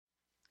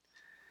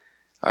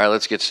All right,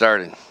 let's get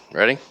started.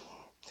 Ready?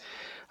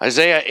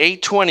 Isaiah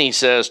 8:20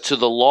 says, "To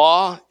the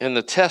law and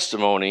the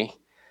testimony,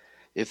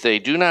 if they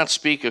do not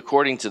speak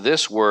according to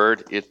this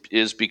word, it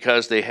is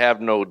because they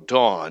have no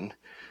dawn,"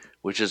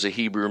 which is a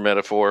Hebrew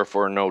metaphor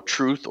for no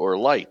truth or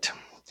light.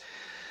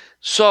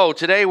 So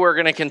today we're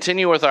going to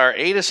continue with our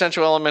 8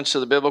 essential elements of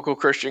the Biblical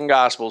Christian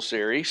Gospel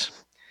series.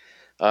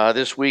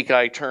 This week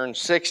I turned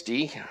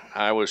 60.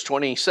 I was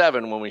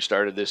 27 when we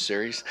started this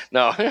series.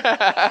 No.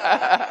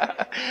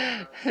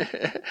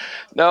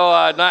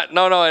 No,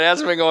 it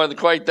hasn't been going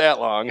quite that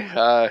long.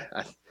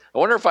 I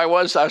wonder if I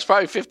was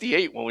probably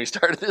 58 when we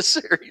started this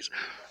series.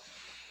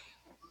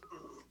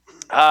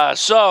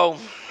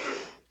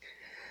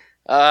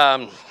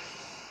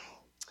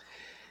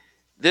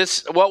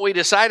 What we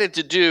decided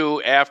to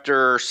do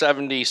after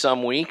 70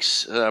 some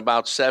weeks,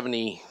 about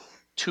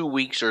 72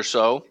 weeks or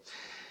so,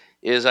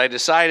 is I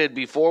decided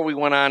before we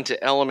went on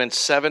to elements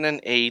 7 and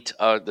 8,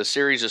 the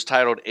series is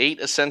titled 8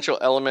 Essential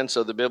Elements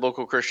of the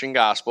Biblical Christian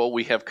Gospel.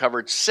 We have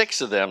covered 6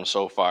 of them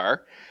so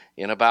far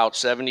in about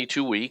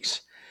 72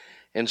 weeks.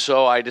 And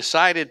so I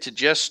decided to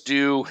just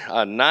do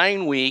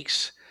 9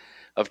 weeks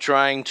of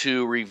trying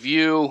to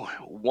review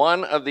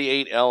one of the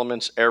 8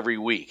 elements every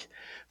week.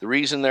 The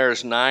reason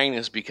there's 9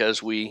 is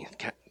because we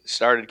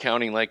started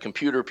counting like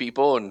computer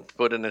people and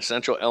put an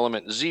essential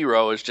element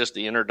 0 as just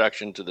the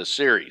introduction to the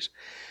series.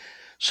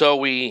 So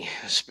we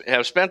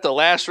have spent the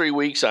last 3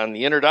 weeks on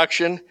the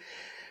introduction,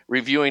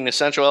 reviewing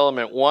essential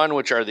element 1,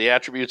 which are the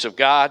attributes of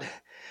God,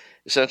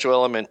 essential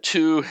element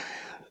 2,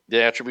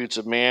 the attributes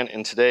of man,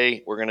 and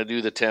today we're going to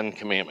do the 10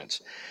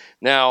 commandments.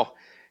 Now,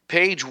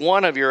 page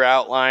 1 of your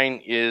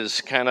outline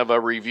is kind of a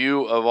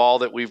review of all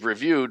that we've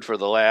reviewed for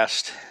the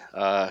last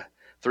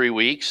 3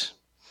 weeks.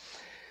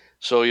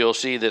 So you'll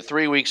see that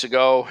 3 weeks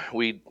ago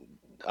we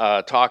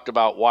talked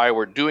about why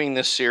we're doing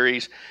this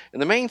series.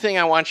 And the main thing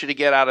I want you to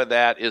get out of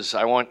that is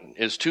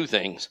 2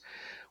 things.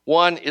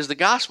 One is the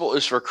gospel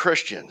is for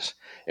Christians.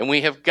 And we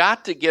have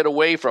got to get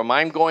away from,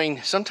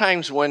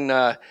 sometimes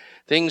when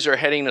things are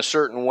heading a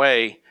certain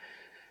way,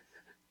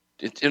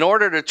 in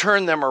order to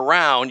turn them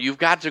around, you've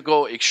got to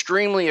go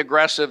extremely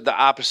aggressive the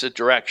opposite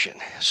direction.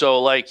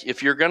 So like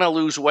if you're going to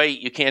lose weight,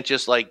 you can't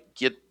just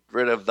get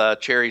rid of the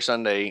cherry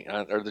sundae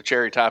or the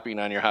cherry topping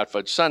on your hot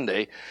fudge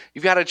sundae.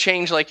 You've got to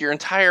change your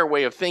entire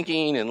way of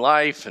thinking in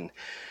life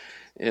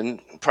and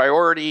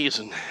priorities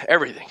and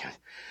everything.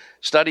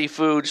 Study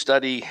food,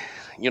 study,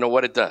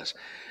 what it does.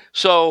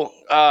 So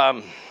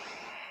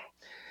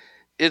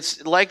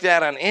it's like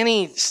that on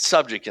any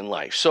subject in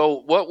life.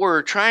 So what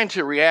we're trying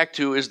to react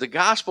to is the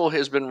gospel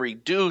has been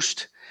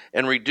reduced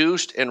and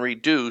reduced and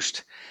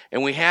reduced.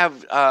 And we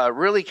have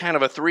really kind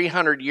of a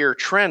 300-year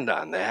trend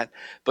on that.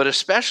 But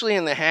especially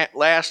in the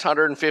last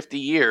 150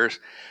 years,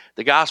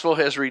 the gospel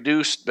has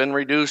been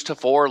reduced to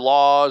 4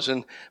 laws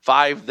and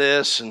 5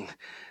 this and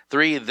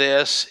 3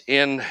 this.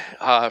 And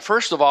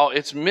first of all,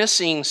 it's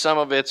missing some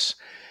of its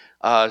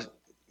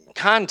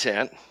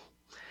content.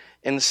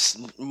 And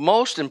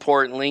most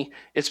importantly,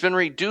 it's been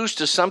reduced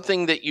to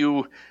something that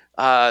you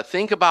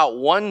think about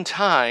one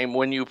time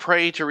when you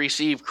pray to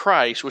receive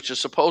Christ, which is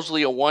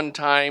supposedly a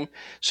one-time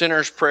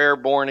sinner's prayer,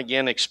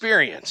 born-again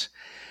experience.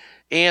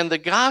 And the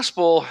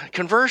gospel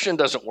conversion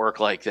doesn't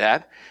work like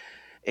that,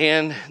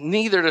 and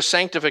neither does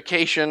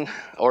sanctification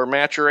or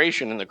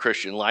maturation in the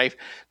Christian life.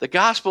 The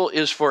gospel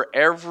is for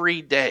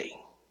every day.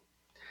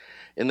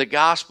 And the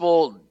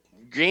gospel,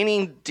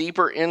 gaining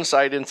deeper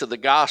insight into the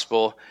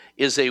gospel,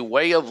 is a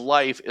way of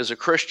life as a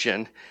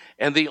Christian,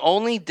 and the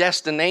only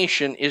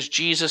destination is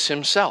Jesus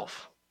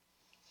himself.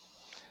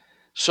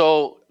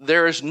 So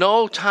there is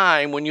no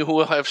time when you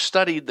will have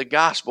studied the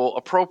gospel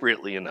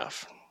appropriately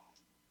enough.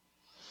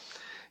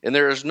 And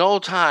there is no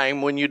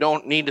time when you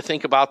don't need to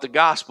think about the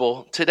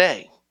gospel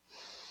today.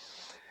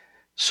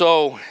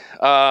 So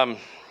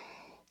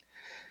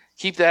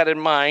keep that in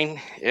mind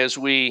as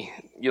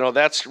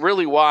that's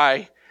really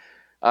why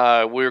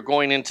we're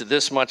going into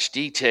this much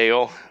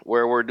detail,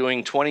 where we're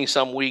doing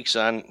 20-some weeks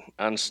on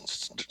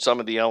some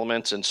of the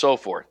elements and so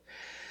forth.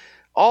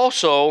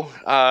 Also,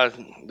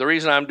 the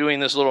reason I'm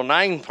doing this little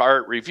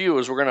 9-part review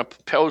is we're going to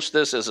post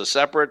this as a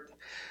separate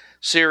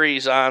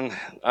series on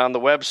the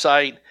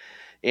website,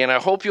 and I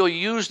hope you'll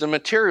use the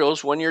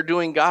materials when you're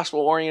doing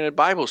gospel-oriented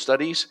Bible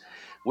studies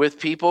with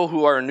people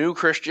who are new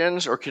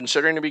Christians or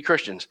considering to be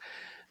Christians.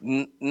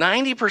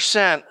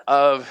 90%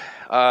 of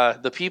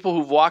the people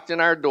who've walked in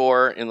our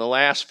door in the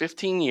last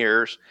 15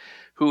 years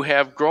who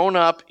have grown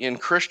up in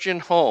Christian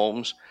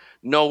homes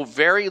know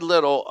very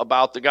little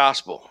about the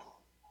gospel.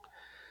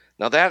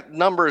 Now that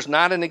number is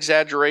not an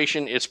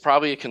exaggeration. It's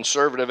probably a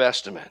conservative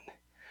estimate.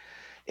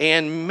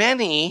 And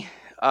many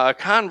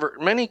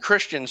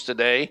Christians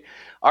today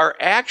are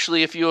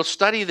actually, if you'll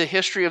study the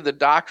history of the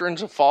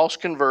doctrines of false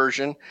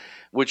conversion,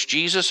 which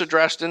Jesus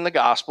addressed in the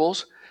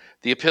Gospels,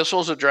 the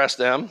epistles addressed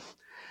them,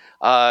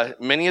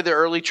 many of the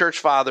early church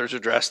fathers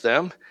addressed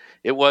them.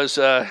 It was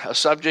a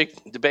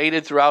subject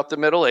debated throughout the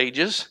Middle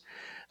Ages.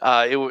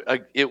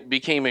 It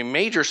became a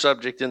major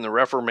subject in the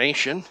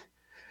Reformation.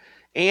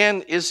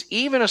 and is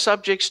even a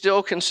subject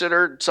still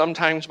considered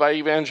sometimes by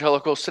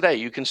evangelicals today.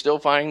 You can still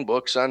find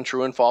books on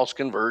true and false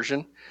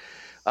conversion,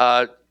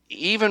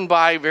 even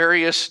by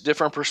various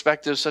different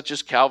perspectives such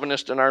as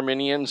Calvinist and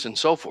Arminians and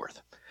so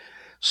forth.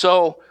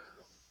 So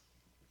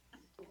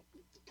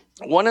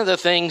one of the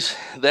things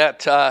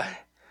that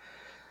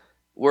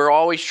we're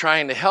always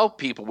trying to help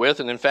people with,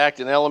 and in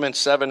fact in elements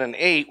 7 and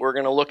 8, we're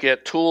going to look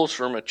at tools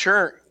for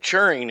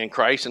maturing in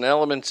Christ. In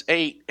elements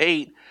 8,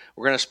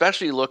 we're going to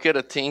especially look at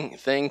a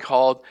thing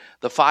called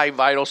the 5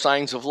 vital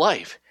signs of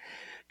life.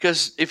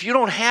 Because if you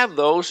don't have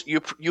those,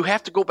 you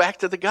have to go back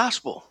to the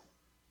gospel.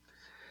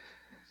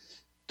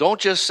 Don't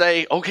just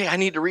say, okay, I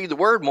need to read the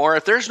word more.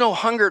 If there's no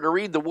hunger to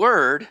read the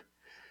word,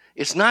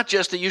 it's not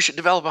just that you should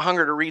develop a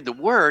hunger to read the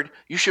word.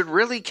 You should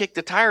really kick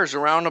the tires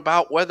around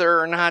about whether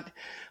or not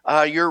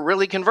you're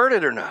really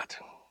converted or not.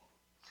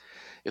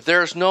 If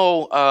there's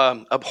no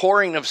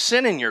abhorring of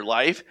sin in your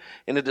life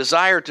and a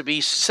desire to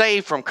be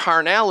saved from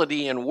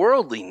carnality and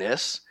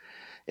worldliness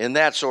and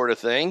that sort of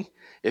thing,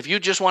 if you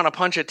just want to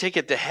punch a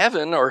ticket to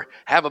heaven or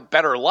have a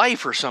better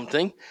life or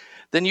something,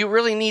 then you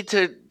really need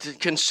to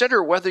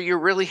consider whether you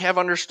really have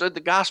understood the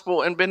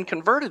gospel and been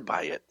converted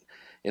by it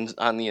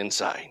on the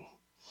inside.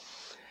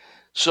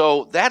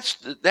 So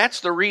that's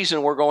the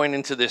reason we're going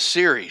into this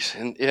series.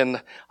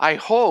 And I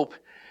hope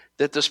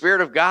that the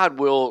Spirit of God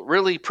will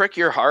really prick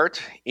your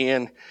heart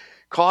and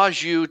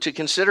cause you to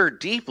consider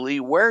deeply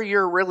where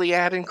you're really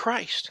at in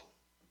Christ.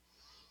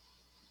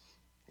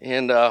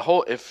 And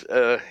if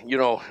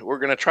we're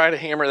going to try to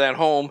hammer that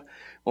home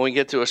when we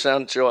get to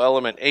essential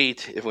element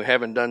 8, if we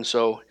haven't done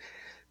so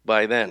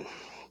by then.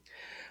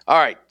 All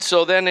right,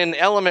 so then in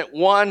element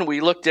 1, we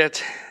looked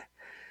at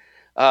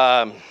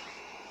the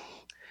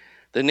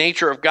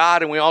nature of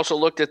God, and we also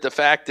looked at the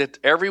fact that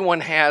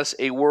everyone has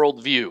a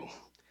worldview.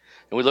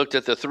 And we looked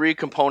at the 3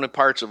 component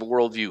parts of a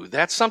worldview.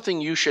 That's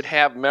something you should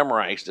have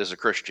memorized as a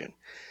Christian.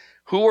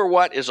 Who or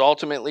what is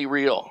ultimately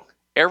real?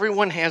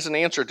 Everyone has an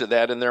answer to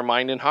that in their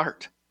mind and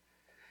heart.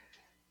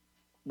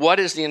 What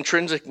is the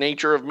intrinsic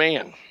nature of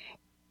man?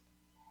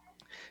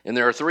 And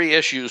there are 3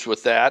 issues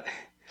with that.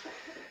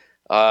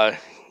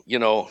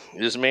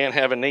 Does man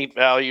have innate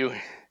value?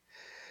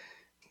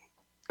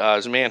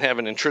 Does man have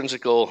an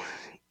intrinsical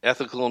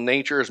ethical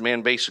nature? Is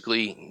man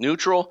basically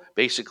neutral,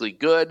 basically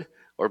good,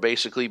 or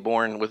basically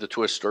born with a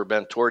twist or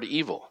bent toward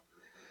evil?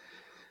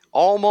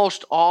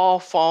 Almost all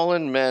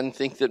fallen men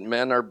think that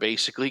men are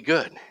basically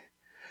good.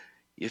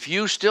 If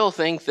you still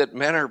think that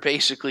men are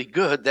basically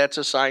good, that's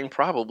a sign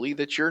probably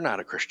that you're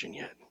not a Christian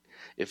yet.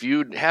 If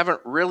you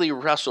haven't really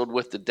wrestled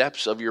with the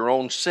depths of your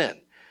own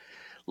sin.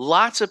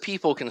 Lots of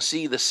people can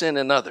see the sin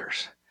in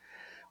others.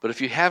 But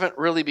if you haven't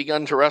really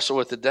begun to wrestle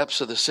with the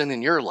depths of the sin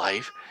in your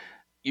life,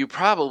 you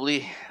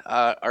probably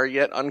are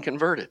yet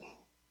unconverted.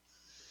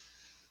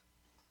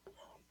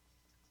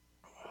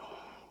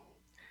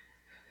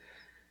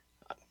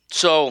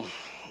 So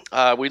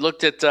we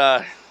looked at,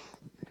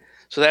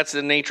 so that's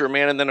the nature of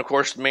man, and then of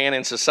course man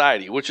in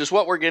society, which is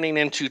what we're getting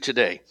into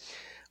today.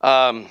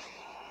 Man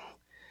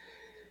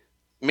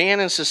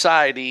in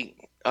society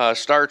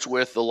starts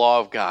with the law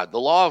of God. The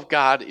law of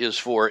God is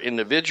for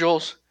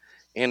individuals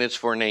and it's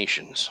for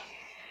nations.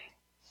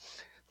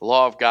 The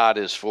law of God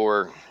is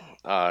for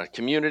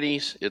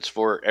communities, it's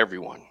for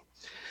everyone.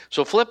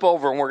 So flip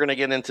over and we're going to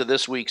get into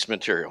this week's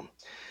material.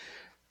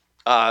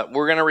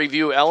 We're going to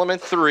review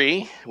element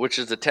 3, which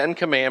is the 10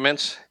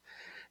 Commandments,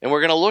 and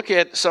we're going to look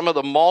at some of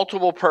the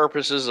multiple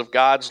purposes of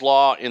God's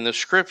law in the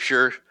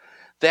Scripture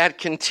that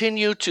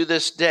continue to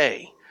this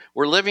day.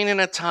 We're living in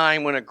a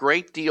time when a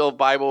great deal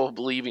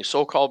of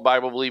so-called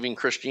Bible-believing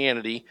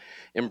Christianity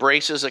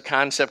embraces a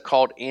concept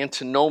called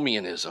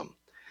antinomianism.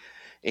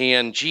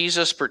 And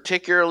Jesus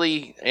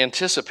particularly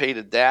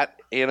anticipated that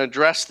and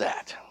addressed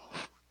that.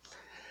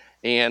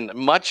 And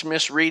much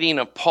misreading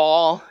of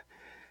Paul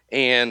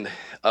and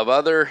of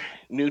other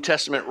New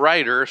Testament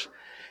writers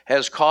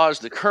has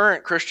caused the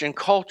current Christian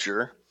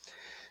culture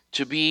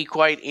to be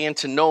quite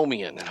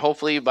antinomian. And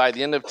hopefully by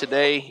the end of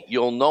today,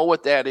 you'll know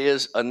what that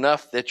is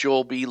enough that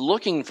you'll be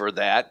looking for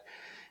that,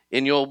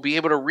 and you'll be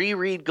able to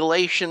reread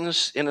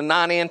Galatians in a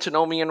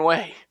non-antinomian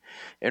way,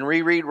 and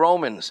reread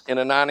Romans in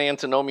a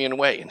non-antinomian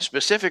way, and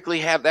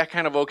specifically have that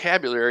kind of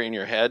vocabulary in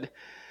your head.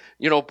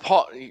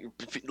 Paul, a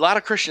lot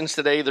of Christians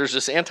today, there's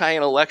this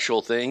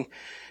anti-intellectual thing,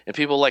 and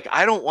people are like,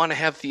 I don't want to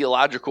have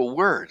theological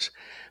words.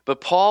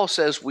 But Paul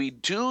says we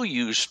do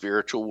use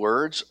spiritual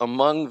words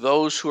among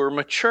those who are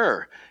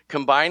mature,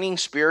 combining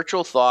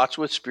spiritual thoughts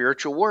with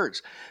spiritual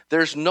words.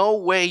 There's no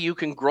way you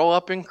can grow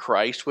up in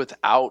Christ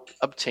without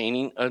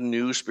obtaining a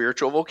new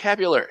spiritual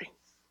vocabulary.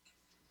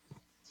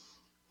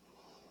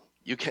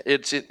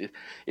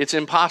 It's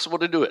impossible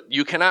to do it.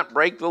 You cannot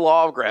break the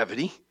law of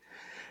gravity,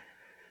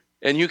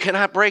 and you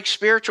cannot break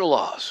spiritual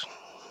laws.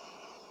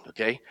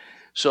 Okay?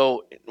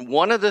 So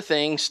one of the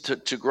things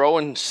to grow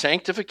in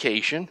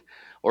sanctification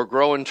or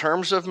grow in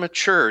terms of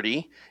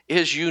maturity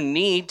is you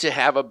need to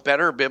have a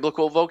better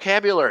biblical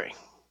vocabulary.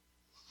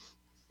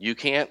 You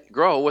can't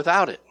grow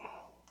without it.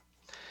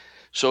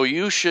 So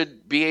you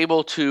should be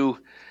able to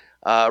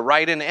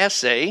write an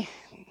essay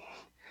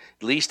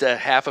at least a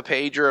half a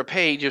page or a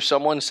page, if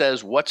someone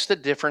says, what's the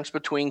difference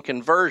between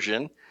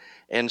conversion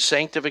and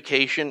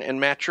sanctification and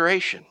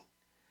maturation?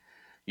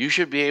 You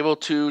should be able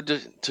to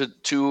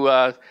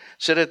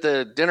sit at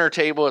the dinner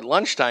table at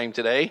lunchtime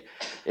today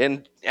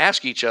and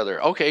ask each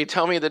other, okay,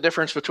 tell me the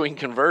difference between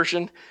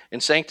conversion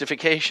and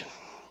sanctification.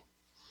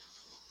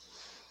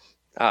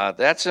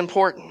 That's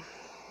important.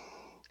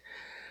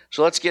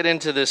 So let's get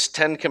into this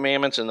 10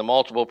 Commandments and the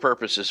multiple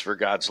purposes for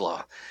God's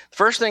law. The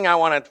first thing I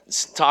want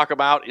to talk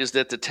about is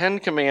that the 10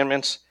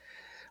 Commandments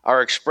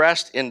are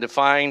expressed and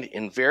defined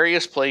in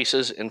various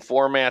places and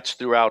formats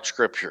throughout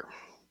Scripture.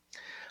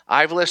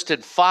 I've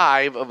listed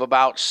 5 of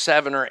about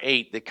 7 or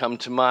 8 that come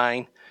to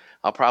mind.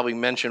 I'll probably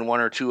mention 1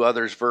 or 2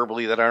 others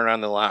verbally that aren't on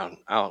the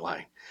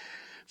outline.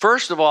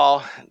 First of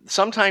all,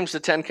 sometimes the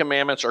 10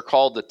 Commandments are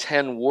called the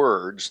 10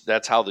 words.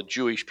 That's how the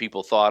Jewish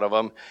people thought of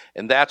them.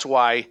 And that's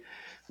why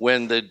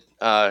when the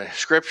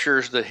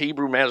scriptures, the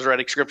Hebrew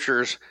Masoretic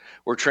scriptures,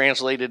 were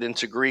translated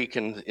into Greek,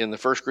 and in the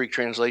first Greek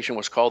translation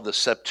was called the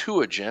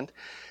Septuagint,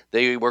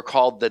 they were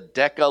called the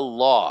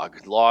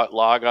Decalogue.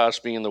 Logos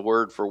being the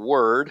word for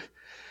word,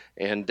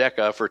 and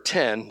deca for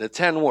 10, the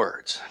 10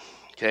 words.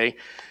 Okay?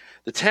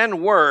 The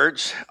 10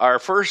 words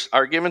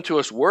are given to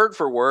us word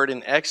for word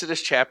in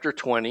Exodus chapter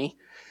 20,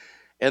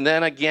 and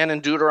then again in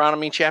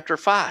Deuteronomy chapter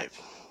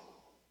 5.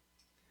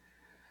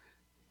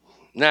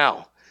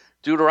 Now,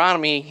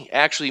 Deuteronomy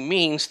actually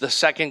means the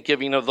second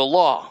giving of the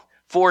law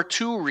for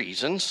 2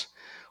 reasons.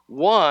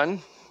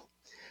 One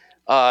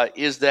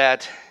is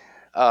that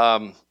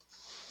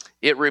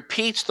it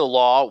repeats the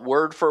law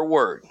word for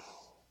word.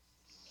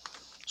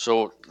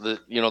 So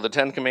the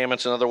 10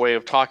 Commandments, another way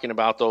of talking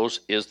about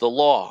those is the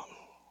law,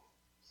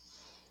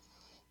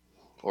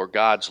 or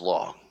God's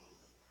law.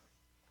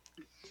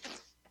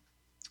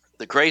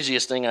 The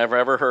craziest thing I've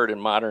ever heard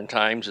in modern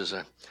times is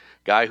a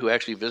guy who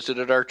actually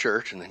visited our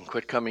church and then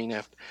quit coming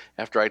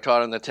after I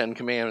taught him the 10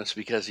 Commandments,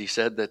 because he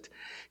said,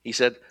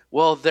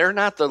 well, they're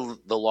not the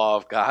law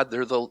of God,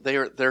 they're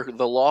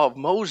the law of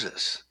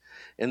Moses.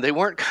 And they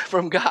weren't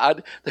from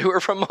God, they were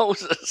from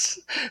Moses.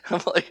 I'm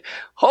like,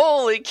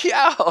 holy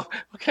cow,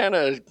 what kind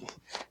of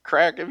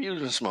crack have you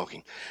been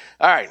smoking?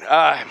 All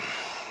right,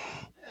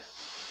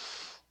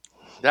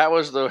 that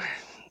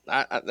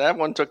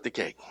one took the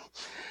cake.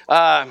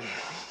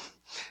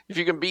 If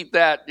you can beat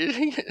that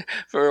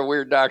for a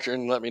weird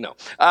doctrine, let me know.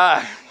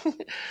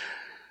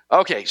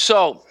 Okay,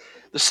 so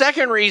the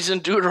second reason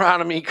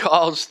Deuteronomy is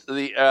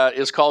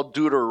called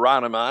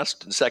Deuteronomos,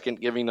 the second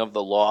giving of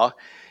the law,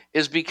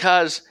 is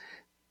because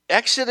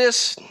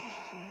Exodus,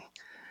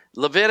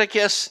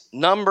 Leviticus,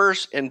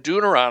 Numbers, and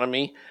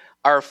Deuteronomy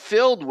are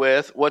filled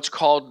with what's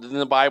called in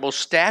the Bible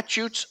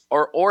statutes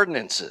or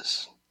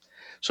ordinances.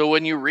 So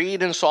when you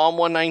read in Psalm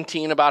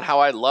 119 about how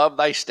I love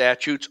thy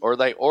statutes or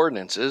thy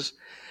ordinances,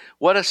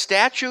 what a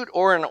statute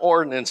or an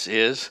ordinance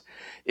is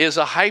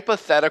a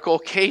hypothetical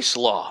case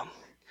law.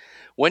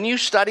 When you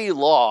study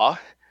law,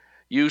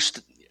 you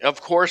of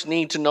course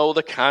need to know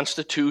the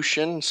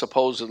Constitution.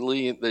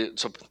 Supposedly,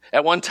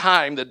 at one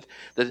time,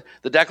 the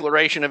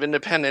Declaration of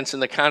Independence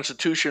and the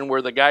Constitution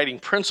were the guiding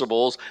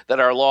principles that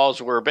our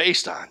laws were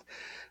based on.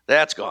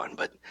 That's gone,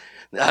 but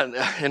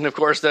and of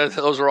course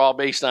those are all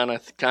based on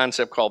a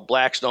concept called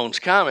Blackstone's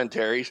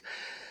Commentaries.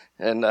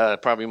 And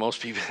probably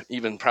most people,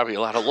 even probably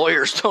a lot of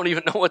lawyers, don't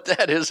even know what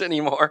that is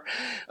anymore.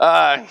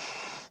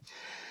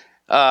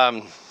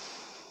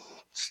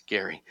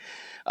 Scary.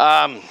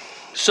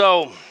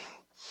 So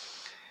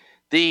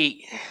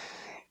the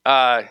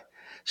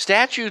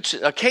statutes,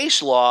 a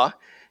case law,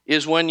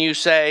 is when you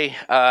say,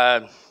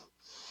 when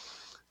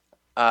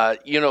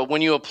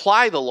you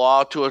apply the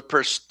law to a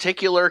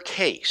particular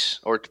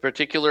case or a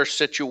particular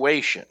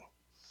situation.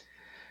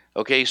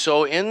 Okay,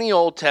 so in the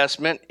Old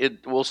Testament,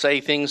 it will say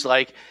things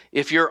like,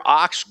 if your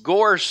ox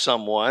gores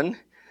someone,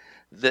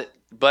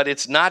 but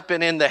it's not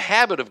been in the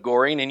habit of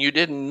goring and you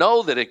didn't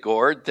know that it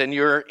gored, then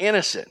you're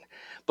innocent.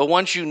 But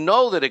once you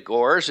know that it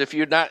gores, if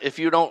you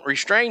don't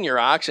restrain your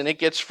ox and it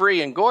gets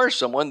free and gores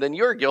someone, then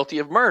you're guilty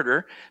of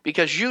murder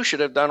because you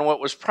should have done what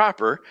was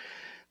proper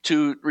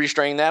to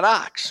restrain that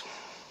ox.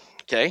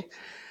 Okay,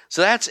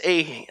 so that's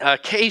a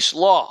case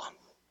law.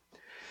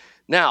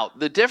 Now,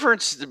 the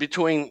difference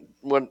between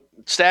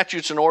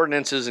statutes and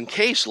ordinances and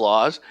case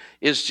laws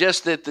is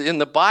just that in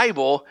the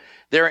Bible,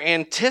 they're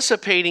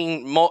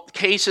anticipating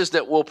cases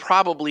that will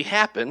probably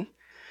happen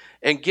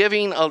and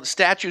giving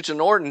statutes and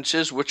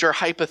ordinances which are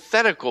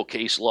hypothetical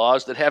case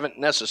laws that haven't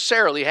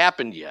necessarily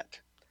happened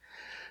yet.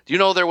 Do you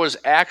know there was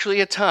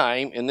actually a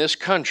time in this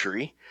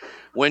country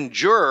when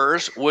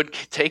jurors would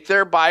take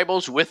their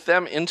Bibles with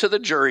them into the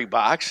jury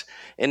box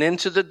and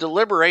into the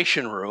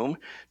deliberation room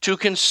to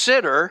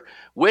consider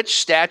which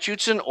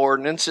statutes and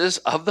ordinances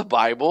of the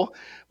Bible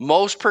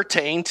most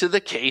pertain to the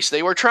case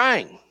they were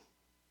trying.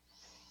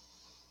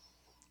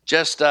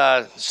 Just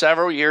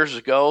several years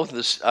ago,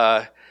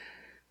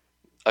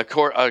 a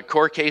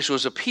court case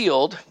was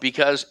appealed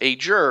because a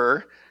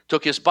juror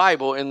took his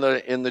Bible in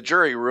the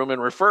jury room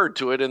and referred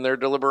to it in their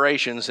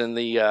deliberations, and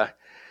the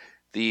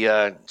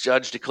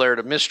judge declared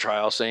a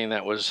mistrial, saying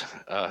that was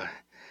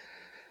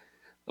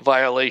a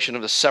violation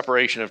of the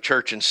separation of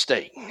church and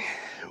state,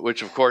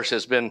 which of course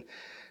has been,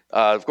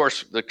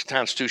 the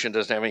Constitution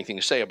doesn't have anything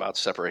to say about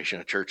separation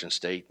of church and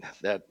state.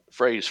 That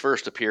phrase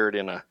first appeared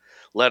in a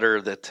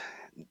letter that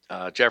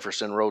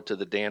Jefferson wrote to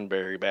the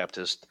Danbury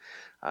Baptist.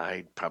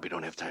 I probably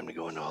don't have time to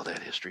go into all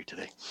that history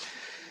today.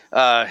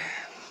 The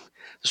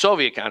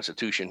Soviet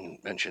Constitution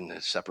mentioned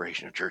the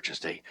separation of church and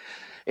state.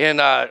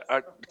 And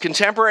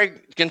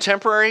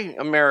contemporary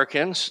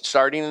Americans,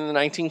 starting in the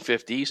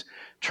 1950s,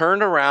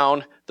 turned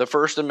around the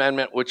First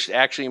Amendment, which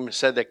actually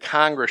said that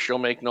Congress shall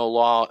make no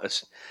law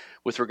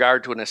with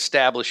regard to an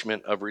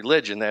establishment of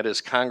religion. That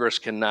is, Congress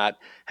cannot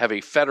have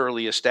a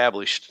federally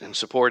established and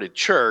supported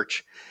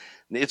church.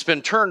 It's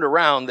been turned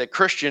around that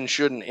Christians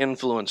shouldn't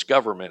influence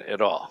government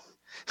at all.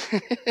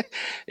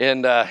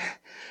 And that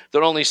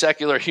only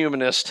secular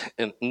humanists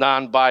and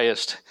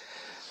non-biased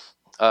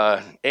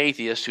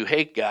atheists who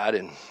hate God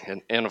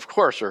and of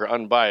course are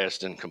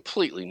unbiased and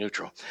completely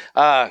neutral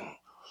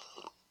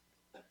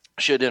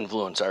should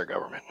influence our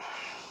government.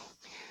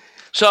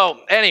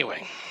 So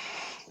anyway,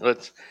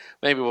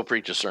 maybe we'll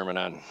preach a sermon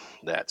on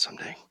that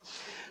someday.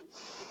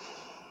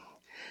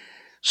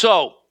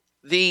 So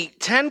the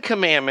Ten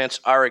Commandments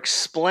are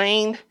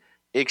explained,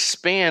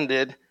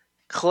 expanded,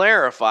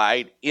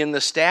 clarified in the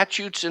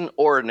statutes and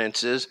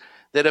ordinances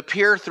that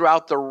appear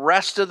throughout the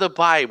rest of the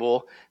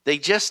Bible. They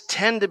just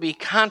tend to be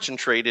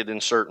concentrated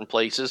in certain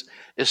places,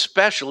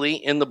 especially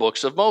in the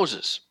books of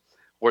Moses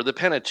or the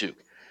Pentateuch,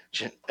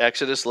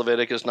 Exodus,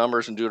 Leviticus,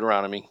 Numbers, and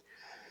Deuteronomy,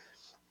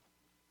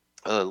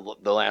 the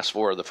last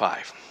four of the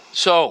five.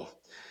 So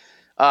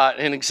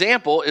an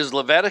example is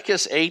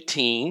Leviticus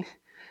 18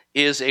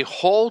 is a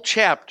whole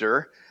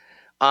chapter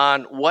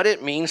on what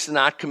it means to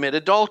not commit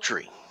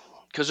adultery,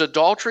 because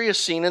adultery is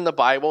seen in the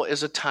Bible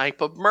as a type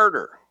of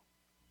murder.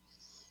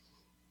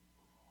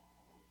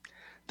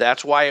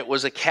 That's why it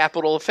was a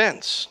capital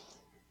offense.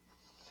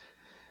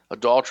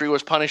 Adultery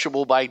was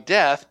punishable by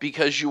death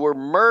because you were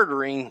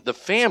murdering the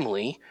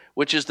family,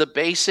 which is the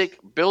basic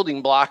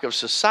building block of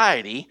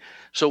society.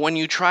 So when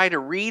you try to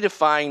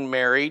redefine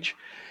marriage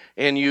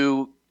and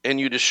you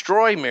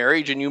destroy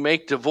marriage and you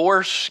make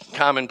divorce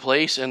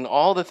commonplace and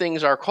all the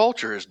things our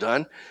culture has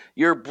done,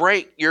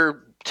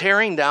 you're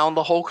tearing down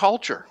the whole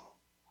culture.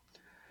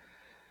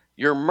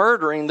 You're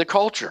murdering the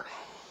culture.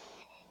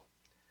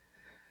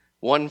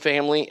 One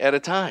family at a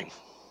time.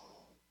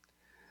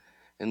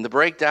 And the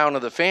breakdown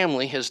of the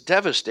family has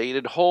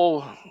devastated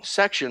whole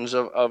sections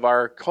of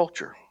our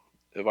culture,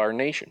 of our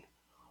nation.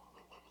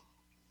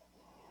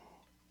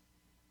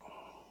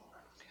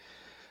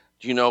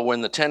 Do you know when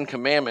the Ten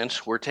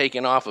Commandments were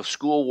taken off of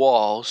school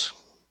walls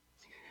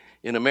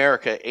in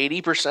America,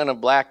 80%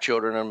 of black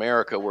children in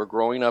America were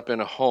growing up in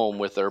a home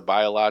with their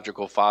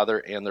biological father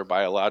and their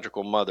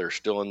biological mother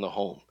still in the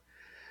home.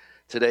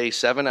 Today,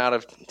 7 out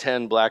of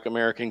 10 black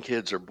American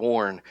kids are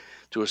born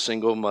to a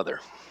single mother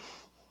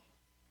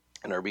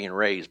and are being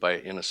raised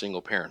in a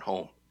single parent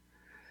home.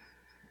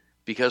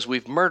 Because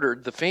we've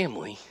murdered the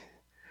family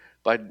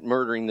by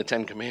murdering the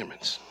Ten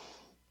Commandments.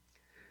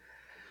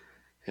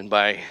 And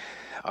by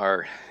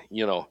our,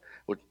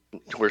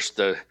 where's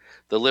the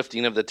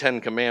lifting of the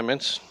Ten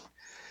Commandments,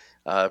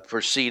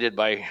 preceded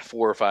by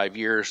 4 or 5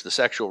 years, the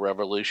sexual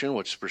revolution,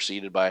 which is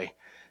preceded by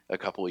a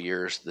couple of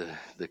years,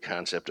 the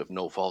concept of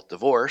no-fault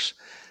divorce,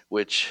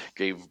 which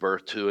gave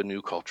birth to a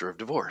new culture of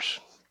divorce.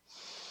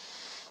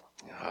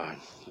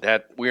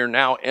 That we are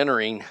now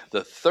entering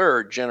the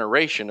third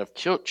generation of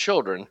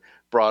children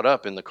brought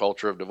up in the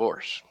culture of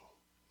divorce,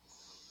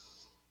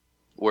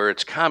 where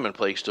it's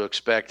commonplace to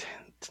expect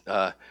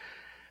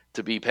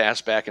to be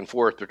passed back and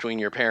forth between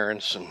your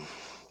parents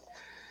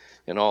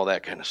and all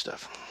that kind of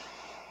stuff.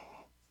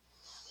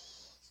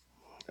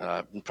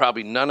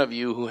 Probably none of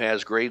you who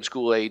has grade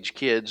school age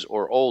kids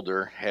or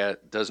older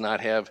does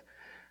not have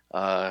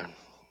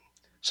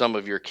some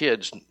of your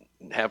kids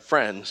have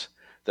friends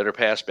that are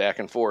passed back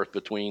and forth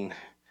between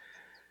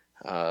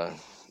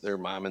their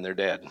mom and their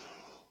dad.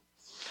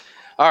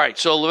 All right,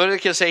 so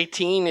Leviticus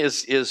 18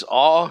 is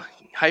all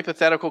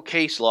hypothetical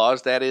case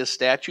laws, that is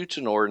statutes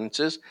and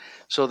ordinances.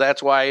 So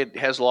that's why it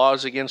has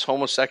laws against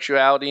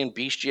homosexuality and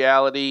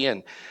bestiality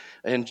and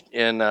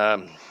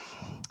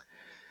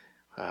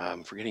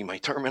I'm forgetting my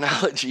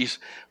terminologies.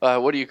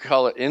 What do you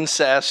call it?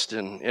 Incest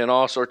and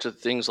all sorts of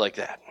things like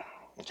that.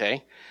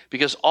 Okay?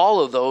 Because all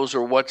of those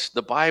are what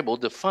the Bible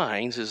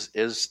defines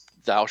as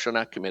thou shalt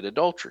not commit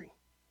adultery.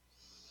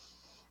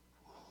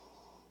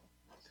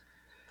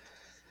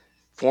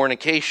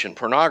 Fornication,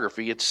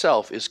 pornography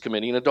itself is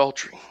committing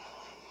adultery.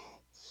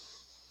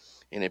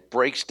 And it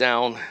breaks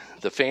down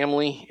the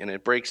family and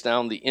it breaks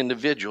down the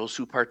individuals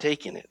who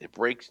partake in it.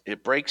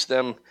 It breaks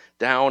them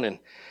down and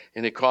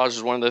it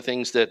causes one of the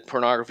things that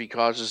pornography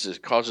causes.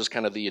 It causes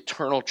kind of the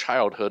eternal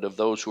childhood of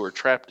those who are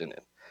trapped in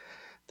it.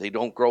 They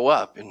don't grow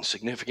up in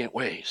significant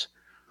ways.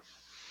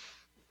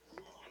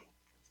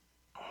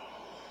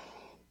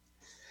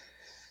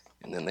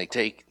 And then they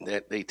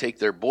take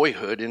their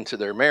boyhood into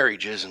their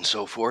marriages and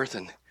so forth,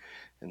 and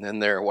then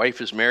their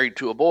wife is married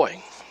to a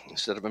boy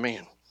instead of a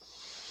man.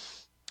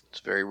 It's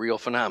a very real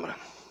phenomenon.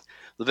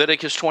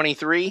 Leviticus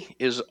 23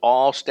 is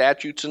all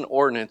statutes and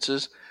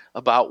ordinances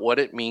about what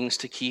it means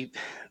to keep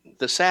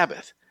the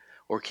Sabbath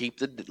or keep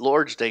the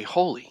Lord's Day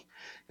holy.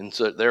 And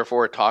so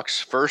therefore it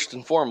talks first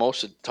and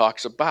foremost, it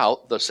talks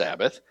about the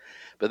Sabbath,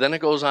 but then it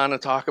goes on to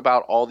talk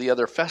about all the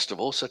other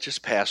festivals such as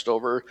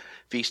Passover,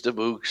 Feast of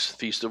Booths,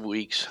 Feast of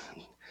Weeks,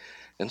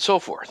 and so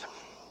forth.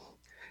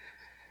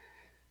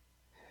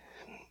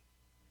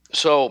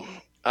 So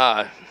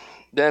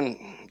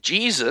then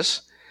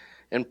Jesus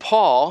and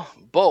Paul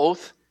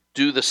both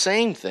do the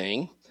same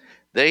thing.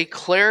 They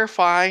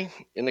clarify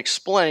and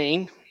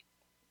explain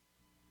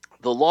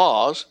the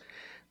laws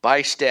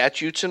by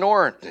statutes and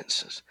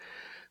ordinances.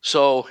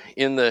 So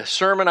in the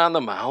Sermon on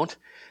the Mount,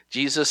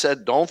 Jesus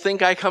said, don't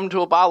think I come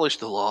to abolish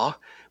the law,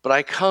 but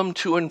I come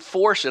to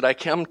enforce it. I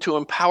come to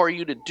empower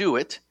you to do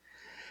it.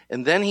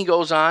 And then he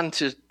goes on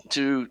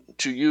to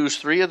use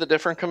three of the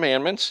different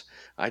commandments.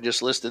 I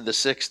just listed the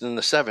sixth and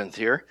the seventh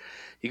here.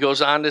 He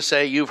goes on to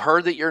say, you've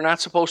heard that you're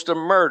not supposed to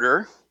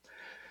murder,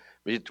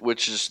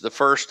 which is the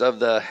first of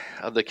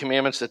the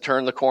commandments that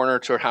turn the corner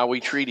to how we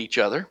treat each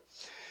other.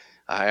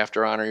 I have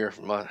to honor your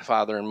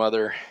father and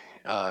mother,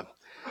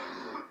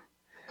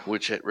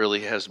 which it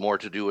really has more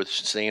to do with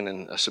staying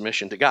in a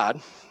submission to God.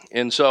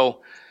 And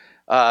so,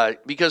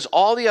 because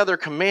all the other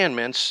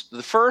commandments,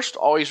 the first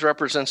always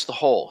represents the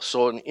whole.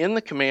 So in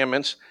the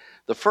commandments,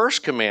 the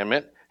first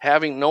commandment,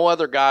 having no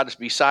other gods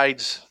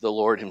besides the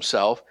Lord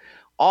himself,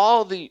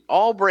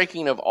 all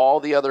breaking of all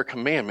the other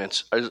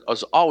commandments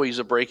is always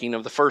a breaking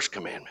of the first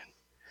commandment.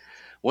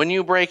 When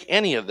you break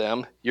any of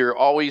them, you're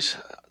always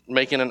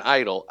making an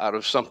idol out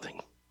of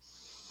something.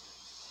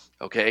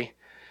 Okay?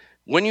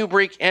 When you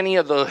break any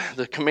of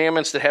the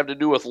commandments that have to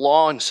do with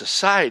law and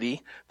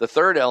society, the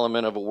third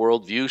element of a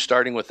worldview,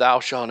 starting with thou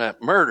shalt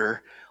not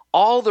murder,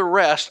 all the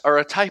rest are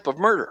a type of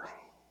murder.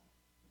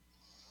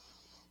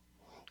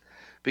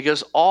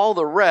 Because all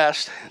the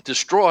rest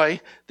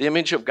destroy the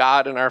image of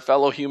God in our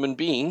fellow human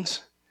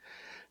beings,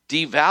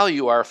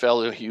 devalue our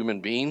fellow human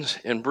beings,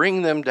 and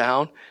bring them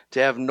down to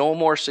have no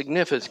more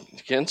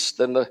significance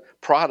than the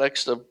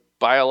products of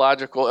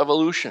biological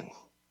evolution.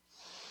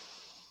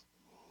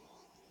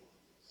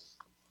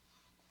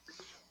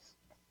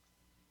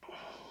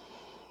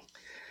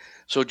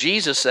 So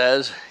Jesus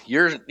says,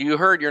 you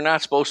heard you're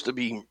not supposed to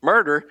be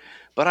murder,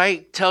 but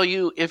I tell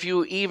you, if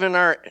you even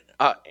are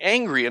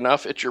angry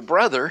enough at your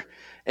brother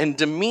and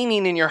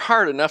demeaning in your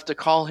heart enough to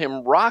call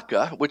him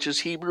Raka, which is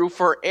Hebrew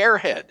for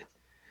airhead.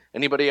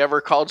 Anybody ever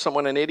called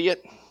someone an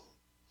idiot?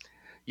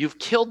 You've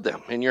killed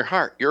them in your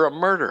heart. You're a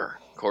murderer,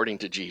 according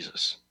to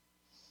Jesus.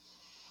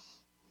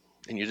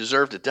 And you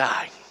deserve to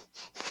die.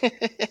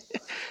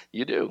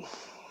 You do.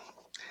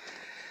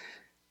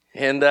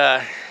 And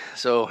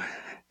so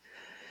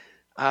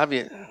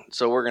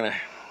we're going to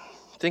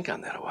think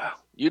on that a while.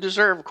 You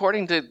deserve,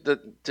 according to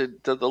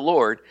the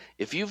Lord,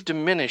 if you've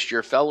diminished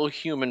your fellow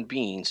human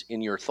beings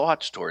in your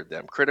thoughts toward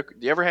them.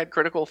 You ever had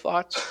critical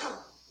thoughts?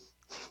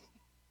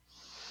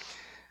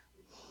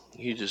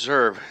 You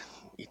deserve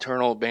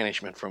eternal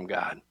banishment from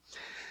God.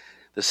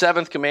 The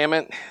seventh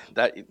commandment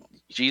that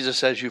Jesus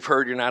says you've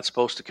heard you're not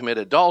supposed to commit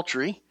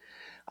adultery.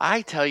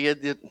 I tell you,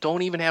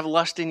 don't even have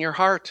lust in your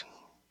heart.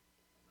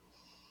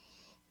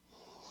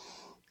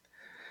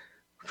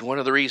 One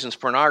of the reasons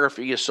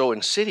pornography is so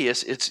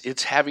insidious,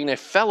 it's having a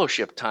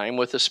fellowship time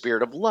with the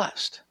spirit of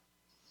lust.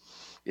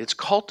 It's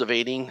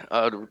cultivating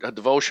a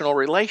devotional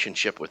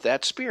relationship with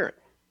that spirit.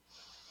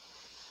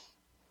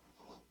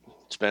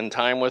 Spend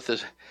time with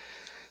the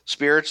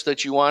spirits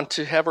that you want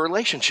to have a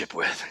relationship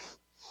with.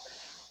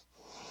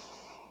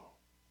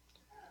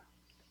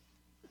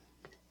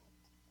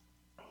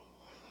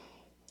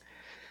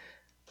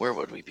 Where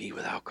would we be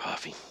without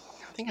coffee?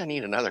 I think I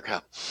need another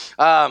cup.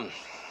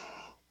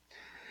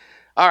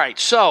 All right,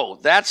 so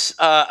that's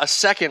a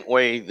second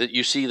way that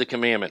you see the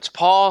commandments.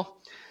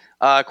 Paul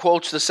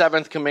quotes the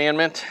seventh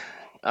commandment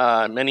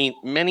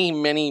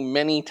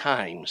many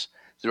times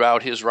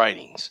throughout his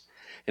writings.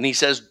 And he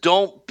says,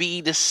 don't be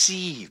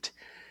deceived.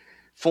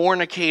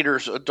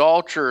 Fornicators,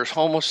 adulterers,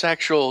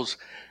 homosexuals,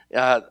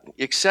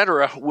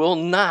 etc. will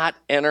not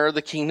enter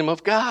the kingdom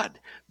of God.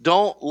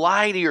 Don't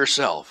lie to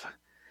yourself.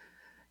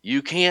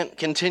 You can't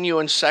continue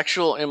in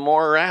sexual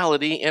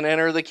immorality and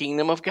enter the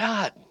kingdom of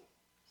God.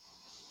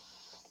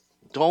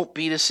 Don't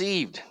be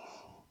deceived.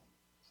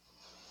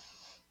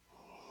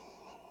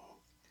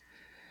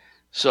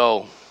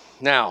 So,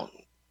 now,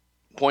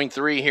 point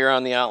 3 here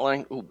on the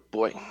outline. Oh,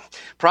 boy.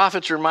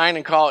 Prophets remind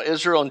and call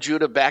Israel and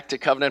Judah back to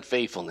covenant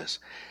faithfulness.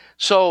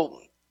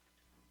 So,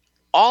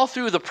 all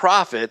through the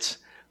prophets,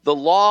 the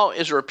law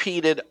is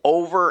repeated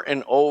over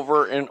and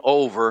over and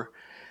over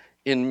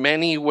in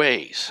many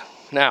ways.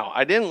 Now,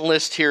 I didn't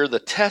list here the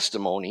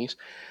testimonies,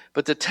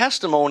 but the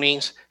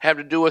testimonies have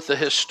to do with the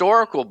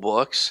historical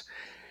books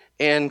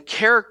and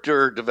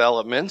character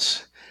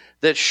developments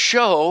that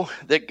show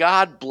that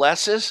God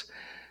blesses,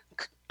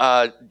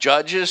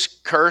 judges,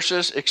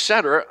 curses,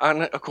 etc.,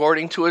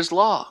 according to his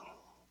law.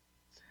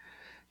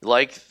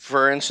 Like,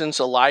 for instance,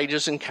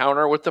 Elijah's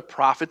encounter with the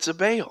prophets of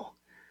Baal.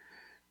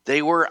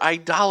 They were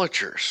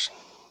idolaters.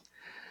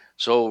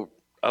 So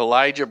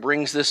Elijah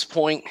brings this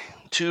point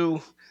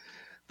to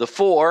the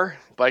fore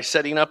by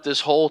setting up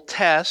this whole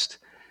test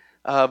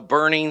of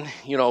burning,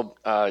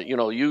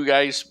 you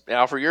guys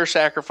offer your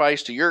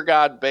sacrifice to your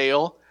god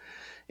Baal,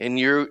 and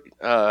your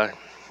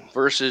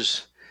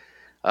versus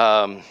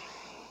I'll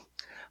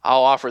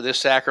offer this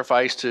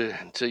sacrifice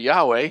to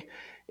Yahweh,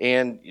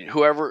 and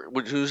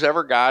whose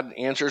ever God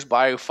answers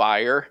by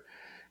fire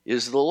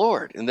is the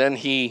Lord. And then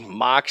he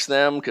mocks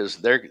them because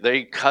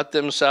they cut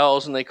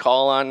themselves and they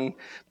call on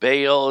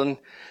Baal,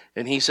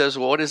 and he says,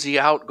 well, what is he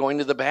out going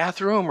to the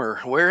bathroom, or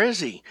where is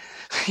he?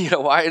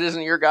 Why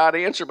doesn't your God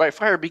answer by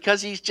fire?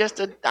 Because he's just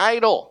an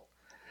idol.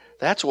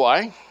 That's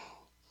why.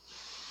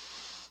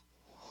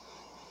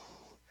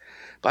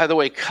 By the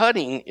way,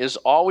 cutting is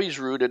always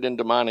rooted in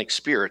demonic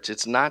spirits.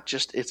 It's not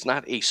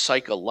a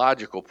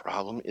psychological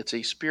problem, it's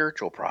a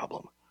spiritual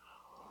problem.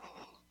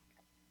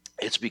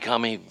 It's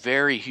become a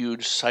very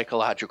huge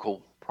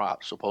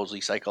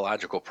supposedly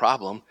psychological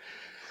problem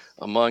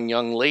among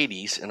young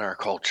ladies in our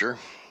culture.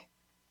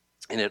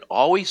 And it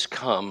always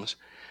comes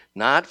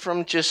not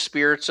from just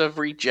spirits of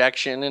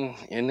rejection and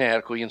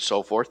inadequacy and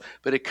so forth,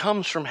 but it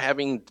comes from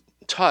having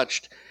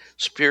touched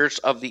spirits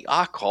of the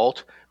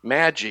occult,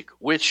 magic,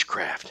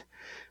 witchcraft,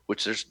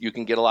 which you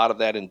can get a lot of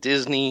that in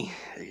Disney,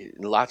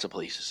 in lots of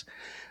places.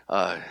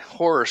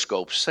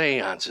 Horoscopes,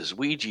 seances,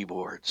 Ouija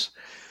boards.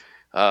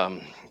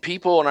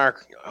 People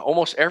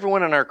almost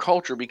everyone in our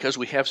culture, because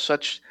we have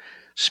such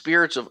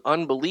spirits of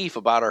unbelief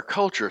about our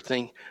culture,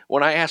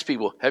 when I ask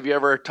people, have you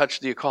ever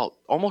touched the occult?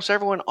 Almost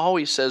everyone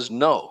always says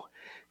no.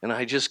 And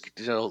I just,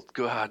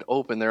 God,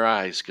 open their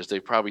eyes, because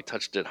they've probably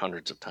touched it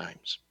hundreds of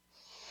times.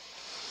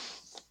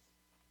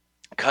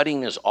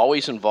 Cutting is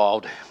always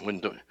involved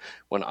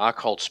when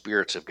occult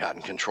spirits have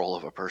gotten control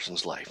of a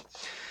person's life.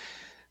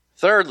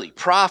 Thirdly,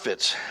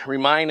 prophets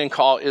remind and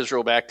call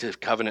Israel back to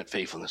covenant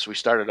faithfulness. We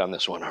started on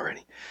this one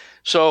already.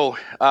 So,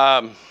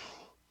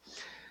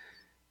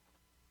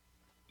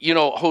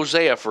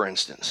 Hosea, for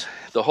instance,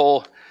 the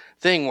whole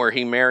thing where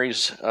he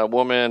marries a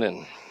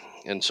woman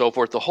and so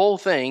forth, the whole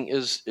thing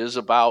is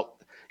about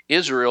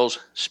Israel's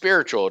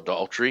spiritual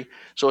adultery.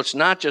 So it's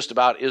not just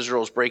about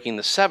Israel's breaking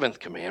the seventh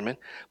commandment,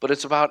 but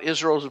it's about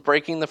Israel's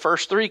breaking the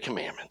first three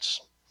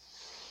commandments.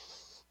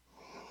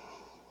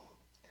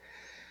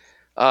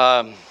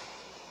 I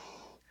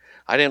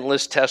didn't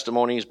list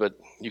testimonies, but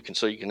you can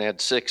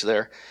add 6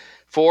 there.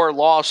 4,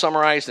 law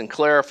summarized and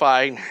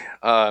clarified.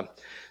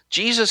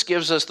 Jesus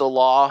gives us the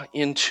law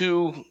in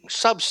 2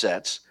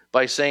 subsets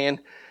by saying,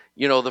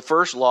 the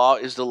first law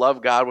is to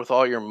love God with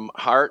all your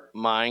heart,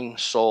 mind,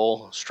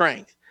 soul,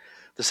 strength.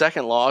 The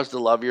second law is to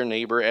love your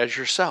neighbor as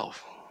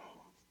yourself,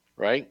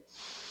 right?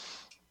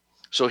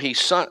 So he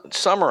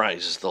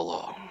summarizes the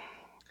law.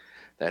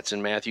 That's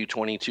in Matthew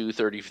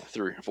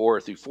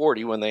 22:34 through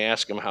 40 when they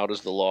ask him, how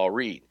does the law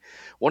read?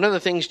 One of the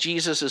things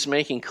Jesus is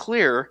making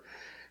clear,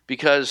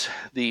 because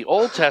the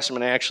Old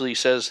Testament actually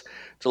says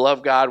to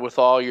love God with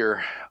all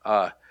your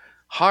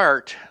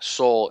heart,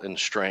 soul, and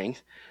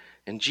strength,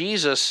 and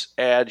Jesus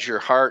adds your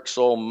heart,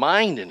 soul,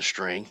 mind, and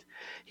strength.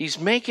 He's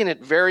making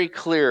it very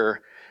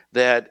clear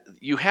that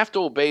you have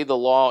to obey the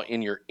law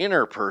in your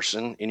inner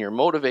person, in your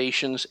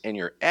motivations, and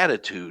your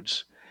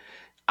attitudes.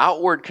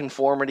 Outward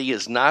conformity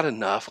is not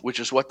enough, which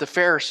is what the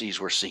Pharisees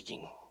were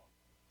seeking.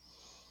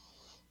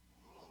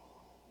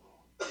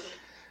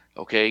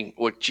 Okay,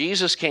 what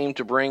Jesus came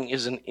to bring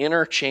is an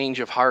inner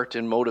change of heart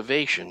and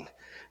motivation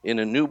in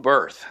a new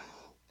birth,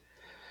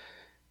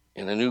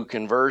 in a new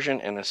conversion,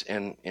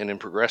 and in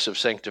progressive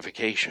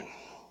sanctification.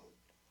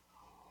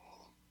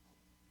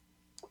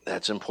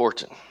 That's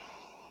important.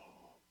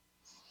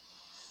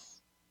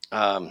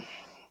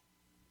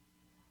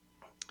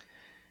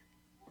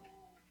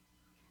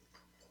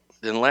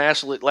 Then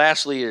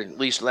lastly, or at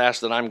least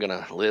last that I'm going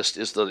to list,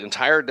 is the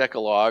entire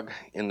Decalogue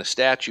and the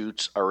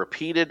statutes are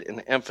repeated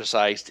and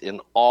emphasized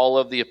in all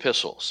of the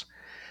epistles.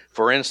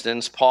 For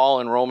instance, Paul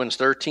in Romans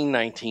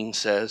 13:19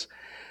 says,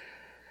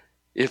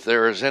 if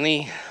there is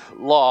any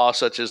law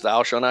such as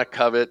thou shalt not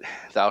covet,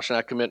 thou shalt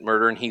not commit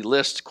murder, and he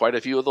lists quite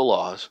a few of the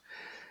laws,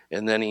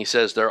 and then he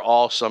says they're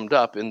all summed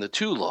up in the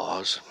 2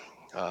 laws,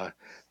 to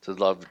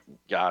love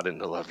God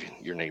and to love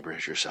your neighbor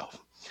as yourself.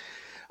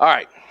 All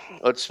right,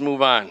 let's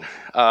move on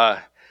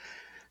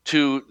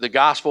to the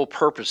gospel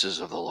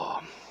purposes of the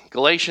law.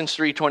 Galatians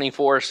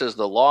 3:24 says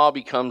the law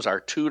becomes our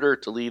tutor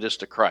to lead us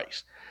to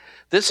Christ.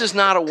 This is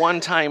not a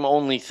one-time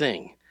only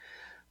thing.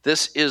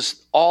 This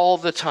is all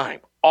the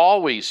time.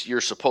 Always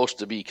you're supposed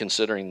to be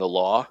considering the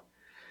law,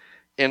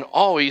 and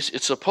always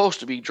it's supposed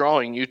to be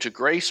drawing you to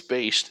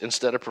grace-based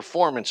instead of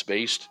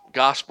performance-based,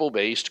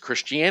 gospel-based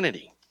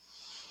Christianity.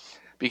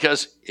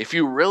 Because if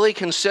you really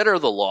consider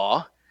the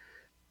law,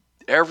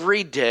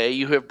 every day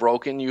you have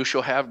broken, you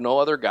shall have no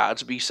other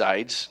gods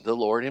besides the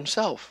Lord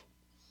himself.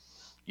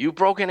 You've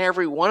broken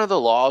every one of the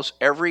laws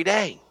every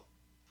day.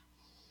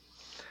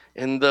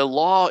 And the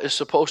law is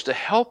supposed to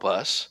help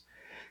us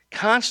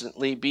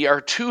constantly be our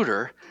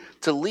tutor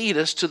to lead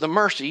us to the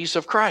mercies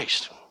of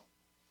Christ.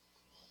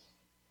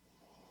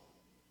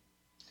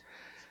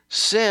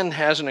 Sin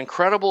has an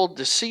incredible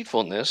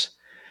deceitfulness,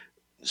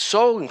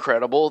 so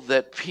incredible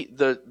that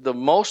the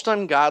most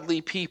ungodly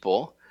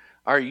people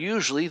are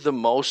usually the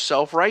most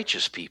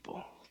self-righteous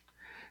people.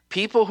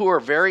 People who are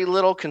very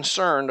little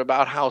concerned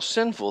about how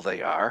sinful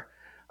they are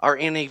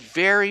in a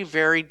very,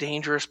 very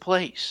dangerous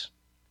place.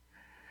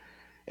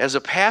 As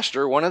a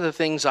pastor, one of the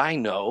things I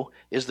know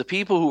is the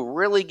people who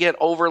really get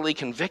overly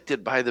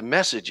convicted by the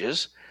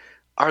messages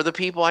are the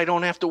people I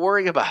don't have to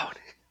worry about.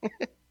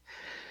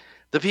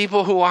 The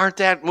people who aren't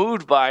that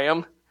moved by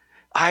them,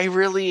 I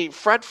really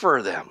fret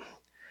for them.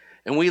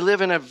 And we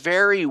live in a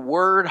very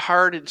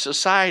word-hearted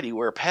society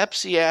where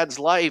Pepsi adds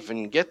life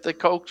and get the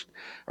Coke,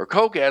 or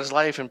Coke adds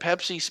life and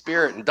Pepsi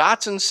Spirit, and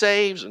Datsun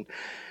saves,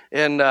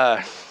 and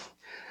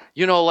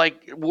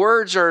like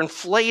words are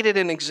inflated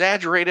and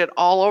exaggerated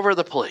all over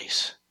the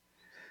place.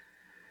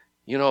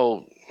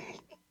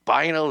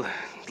 Buying a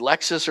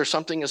Lexus or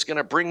something is going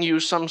to bring you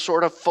some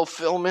sort of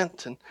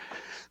fulfillment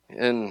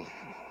and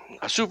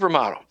a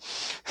supermodel.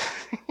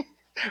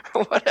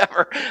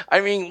 Whatever.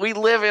 I mean, we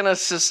live in a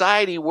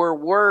society where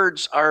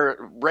words are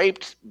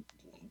raped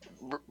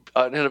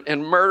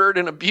and murdered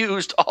and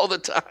abused all the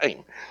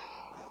time.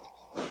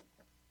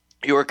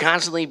 You are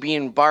constantly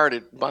being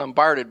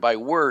bombarded by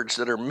words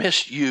that are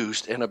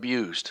misused and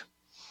abused.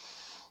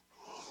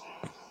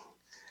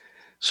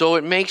 So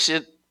it makes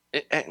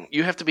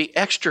you have to be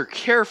extra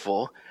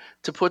careful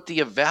to put the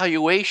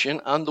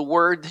evaluation on the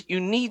word that you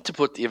need to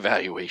put the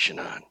evaluation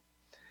on.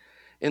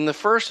 In the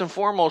first and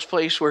foremost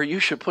place where you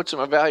should put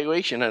some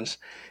evaluation on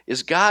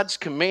is God's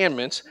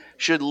commandments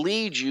should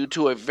lead you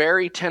to a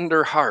very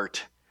tender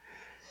heart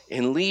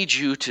and lead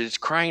you to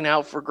crying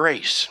out for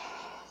grace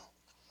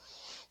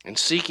and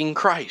seeking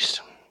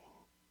Christ.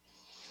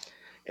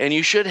 And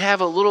you should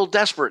have a little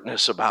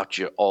desperateness about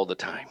you all the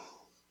time.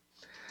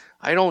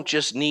 I don't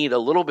just need a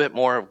little bit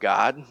more of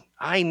God.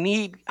 I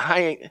need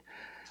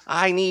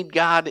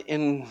God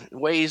in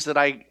ways that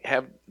I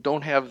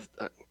don't have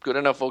good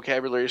enough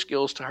vocabulary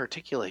skills to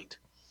articulate,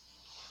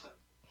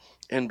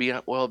 and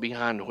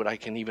beyond what I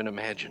can even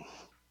imagine.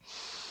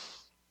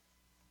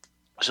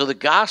 So the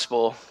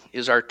gospel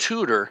is our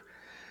tutor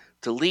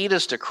to lead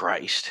us to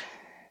Christ,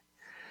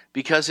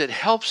 because it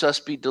helps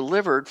us be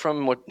delivered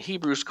from what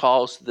Hebrews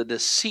calls the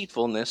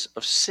deceitfulness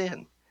of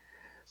sin.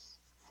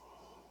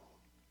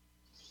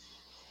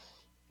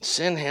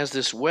 Sin has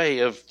this way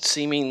of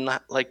seeming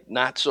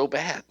not so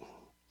bad.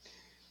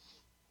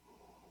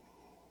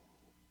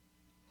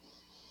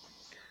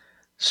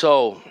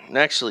 So,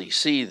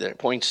 nextly,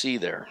 point C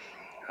there,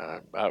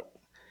 about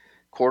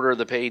quarter of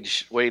the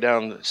page, way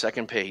down the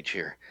second page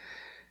here.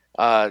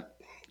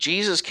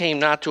 Jesus came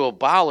not to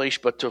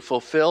abolish, but to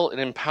fulfill and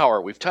empower.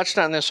 We've touched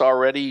on this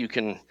already. You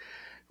can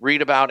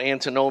read about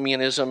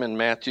antinomianism in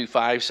Matthew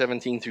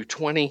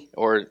 5:17-20,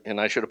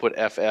 and I should have put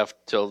FF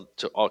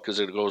because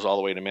it goes all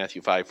the way to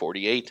Matthew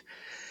 5:48.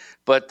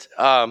 But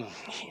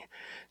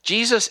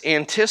Jesus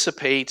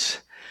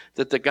anticipates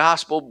that the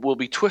gospel will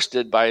be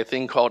twisted by a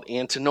thing called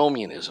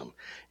antinomianism.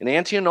 And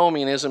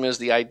antinomianism is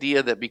the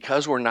idea that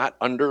because we're not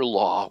under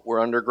law, we're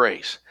under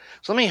grace.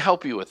 So let me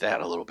help you with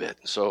that a little bit.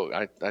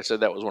 So I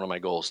said that was one of my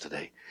goals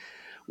today.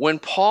 When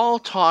Paul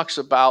talks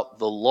about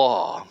the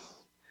law,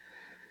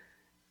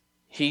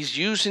 he's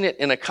using it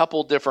in a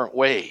couple different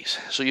ways.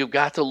 So you've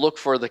got to look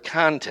for the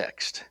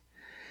context.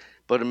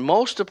 But in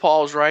most of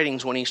Paul's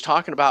writings, when he's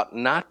talking about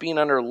not being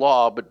under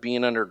law, but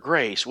being under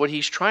grace, what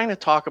he's trying to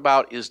talk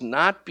about is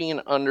not being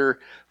under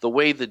the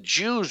way the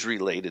Jews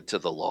related to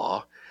the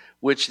law,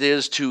 which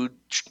is to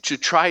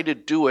try to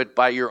do it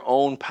by your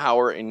own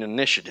power and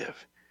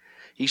initiative.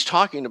 He's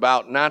talking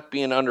about not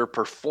being under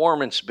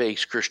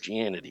performance-based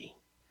Christianity.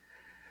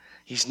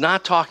 He's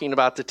not talking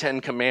about the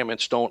 10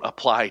 Commandments don't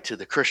apply to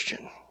the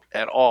Christian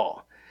at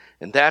all.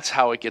 And that's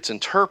how it gets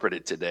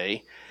interpreted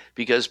today,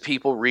 because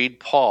people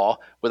read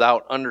Paul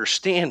without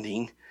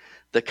understanding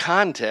the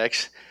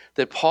context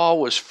that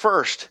Paul was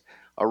first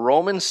a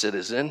Roman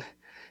citizen,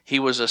 he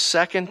was a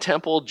Second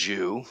Temple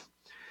Jew,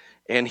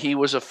 and he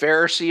was a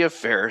Pharisee of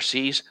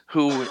Pharisees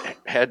who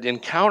had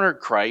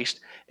encountered Christ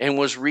and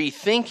was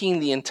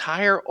rethinking the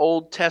entire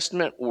Old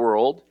Testament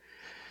world,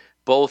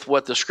 both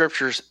what the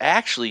scriptures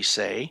actually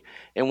say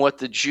and what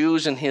the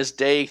Jews in his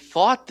day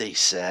thought they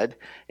said,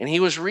 and he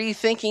was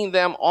rethinking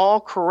them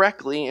all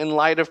correctly in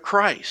light of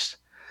Christ.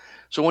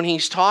 So when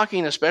he's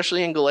talking,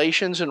 especially in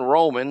Galatians and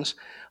Romans,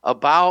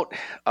 about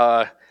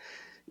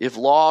if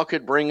law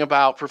could bring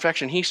about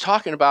perfection, he's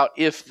talking about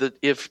if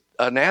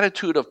an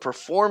attitude of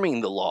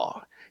performing the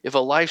law, if a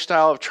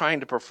lifestyle of trying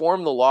to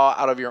perform the law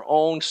out of your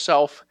own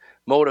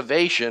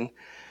self-motivation,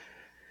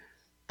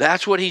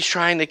 that's what he's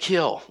trying to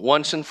kill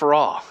once and for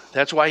all.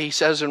 That's why he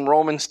says in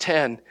Romans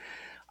 10,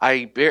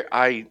 I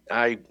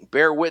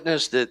bear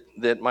witness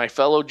that my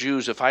fellow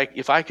Jews, if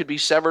I could be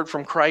severed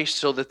from Christ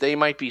so that they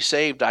might be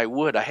saved, I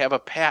would.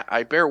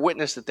 I bear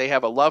witness that they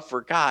have a love for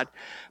God,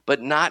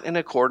 but not in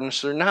accordance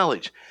to their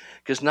knowledge.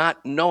 Because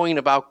not knowing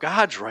about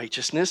God's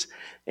righteousness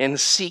and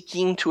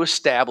seeking to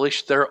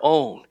establish their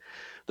own.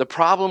 The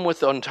problem with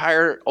the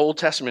entire Old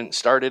Testament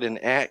started in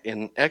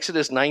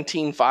Exodus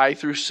 19:5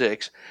 through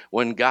 6,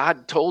 when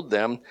God told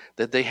them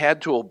that they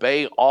had to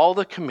obey all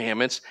the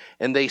commandments,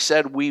 and they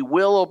said, we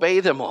will obey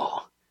them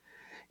all.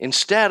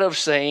 Instead of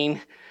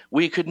saying,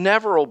 we could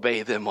never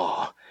obey them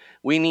all.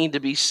 We need to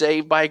be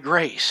saved by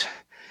grace.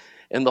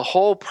 And the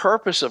whole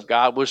purpose of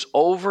God was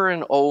over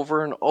and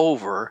over and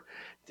over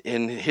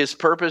in his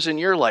purpose in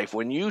your life.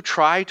 When you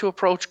try to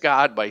approach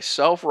God by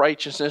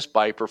self-righteousness,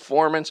 by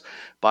performance,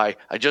 by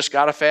I just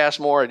got to fast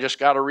more, I just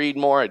got to read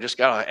more, I just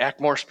got to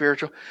act more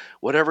spiritual,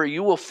 whatever,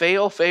 you will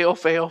fail.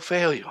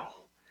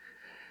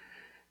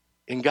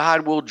 And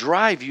God will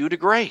drive you to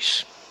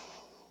grace,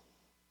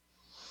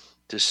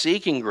 to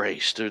seeking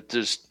grace,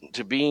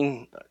 to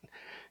being,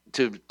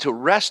 to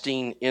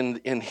resting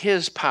in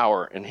his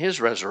power and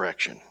his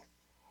resurrection.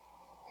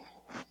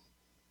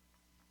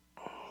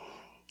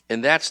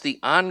 And that's the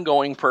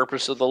ongoing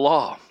purpose of the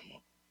law.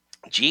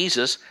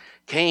 Jesus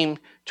came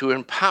to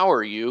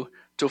empower you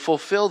to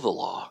fulfill the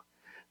law,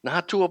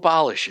 not to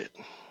abolish it.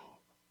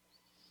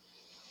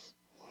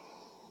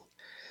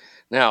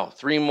 Now,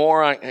 3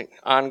 more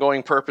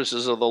ongoing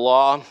purposes of the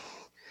law.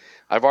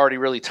 I've already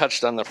really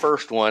touched on the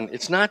first one.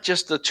 It's not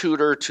just the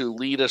tutor to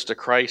lead us to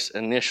Christ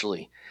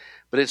initially,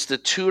 but it's the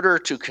tutor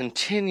to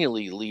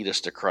continually lead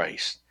us to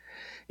Christ.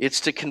 It's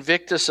to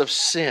convict us of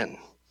sin.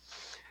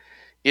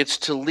 It's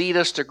to lead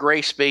us to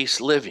grace-based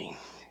living.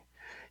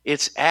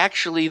 It's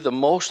actually the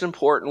most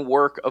important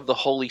work of the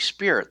Holy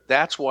Spirit.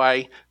 That's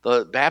why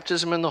the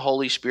baptism in the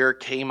Holy Spirit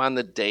came on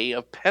the day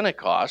of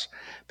Pentecost,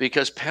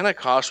 because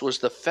Pentecost was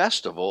the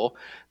festival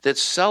that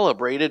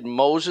celebrated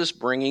Moses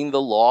bringing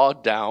the law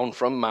down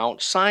from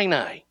Mount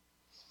Sinai.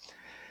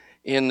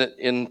 In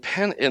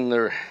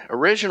the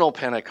original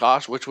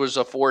Pentecost, which was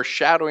a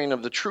foreshadowing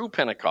of the true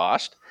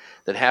Pentecost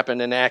that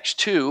happened in Acts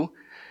 2,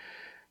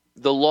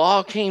 the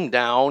law came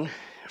down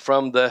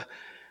from the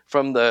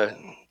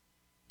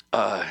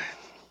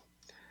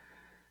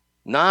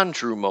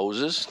non-true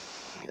Moses,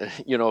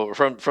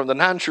 from the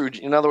non-true.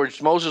 In other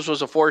words, Moses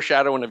was a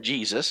foreshadowing of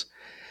Jesus,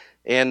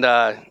 and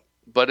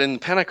but in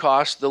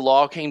Pentecost, the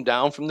law came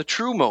down from the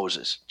true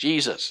Moses,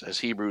 Jesus, as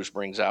Hebrews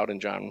brings out,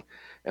 and John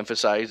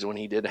emphasized when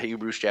he did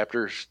Hebrews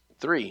chapter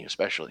 3,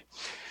 especially.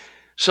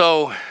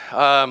 So,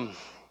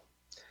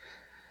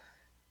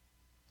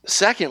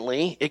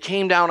 secondly, it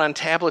came down on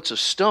tablets of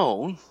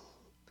stone.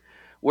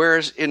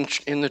 Whereas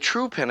in the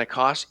true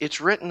Pentecost,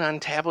 it's written on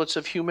tablets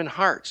of human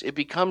hearts. It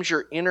becomes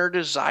your inner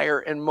desire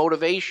and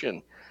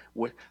motivation.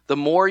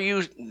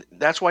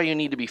 That's why you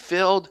need to be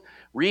filled,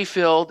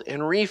 refilled,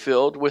 and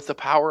refilled with the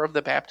power of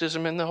the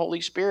baptism in the Holy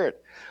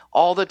Spirit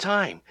all the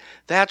time.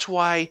 That's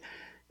why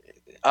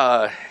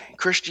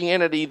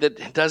Christianity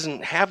that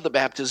doesn't have the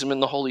baptism in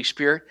the Holy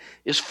Spirit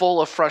is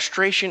full of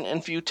frustration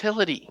and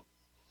futility.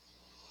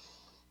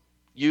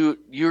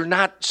 You're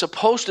not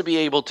supposed to be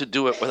able to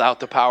do it without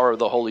the power of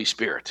the Holy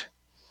Spirit.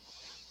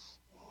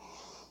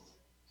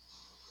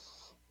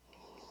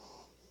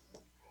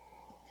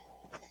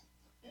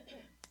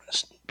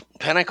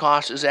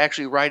 Pentecost is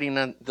actually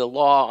writing the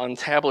law on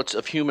tablets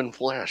of human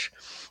flesh.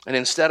 And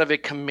instead of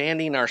it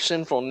commanding our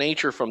sinful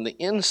nature from the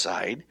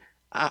inside,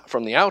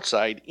 from the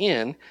outside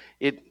in,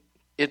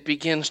 it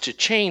begins to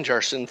change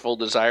our sinful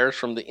desires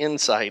from the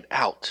inside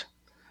out.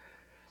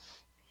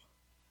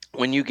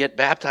 When you get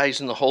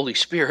baptized in the Holy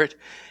Spirit,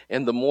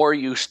 and the more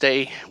you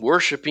stay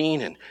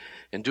worshiping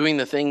and doing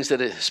the things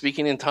that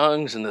speaking in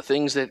tongues and the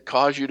things that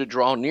cause you to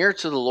draw near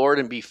to the Lord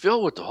and be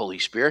filled with the Holy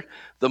Spirit,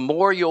 the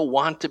more you'll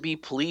want to be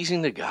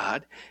pleasing to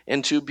God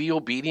and to be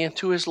obedient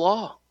to his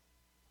law.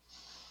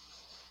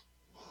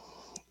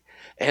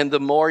 And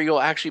the more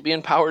you'll actually be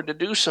empowered to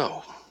do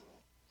so.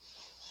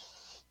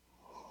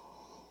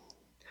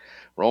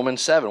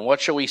 Romans 7,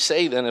 what shall we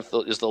say then?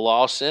 Is the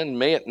law sin?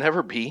 May it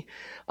never be.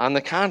 On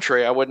the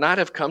contrary, I would not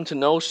have come to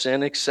know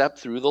sin except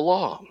through the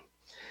law.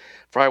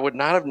 For I would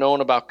not have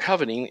known about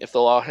coveting if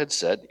the law had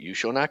said, you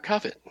shall not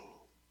covet.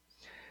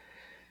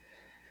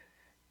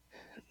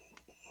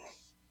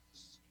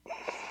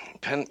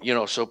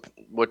 So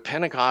what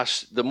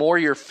Pentecost, the more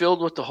you're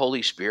filled with the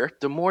Holy Spirit,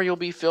 the more you'll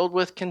be filled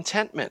with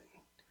contentment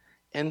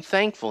and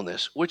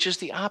thankfulness, which is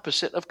the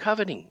opposite of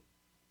coveting.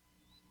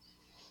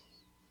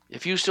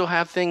 If you still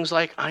have things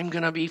like, I'm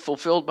going to be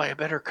fulfilled by a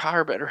better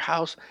car, better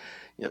house,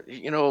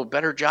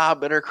 better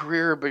job, better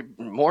career,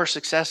 more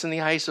success in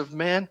the eyes of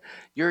men,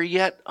 you're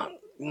yet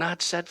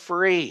not set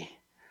free.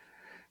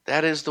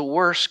 That is the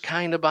worst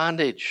kind of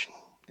bondage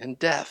and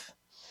death.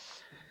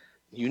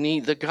 You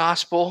need the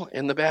gospel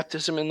and the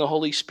baptism in the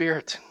Holy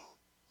Spirit.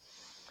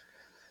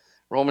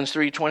 Romans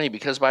 3:20,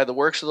 because by the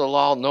works of the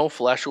law, no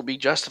flesh will be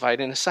justified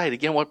in his sight.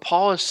 Again, what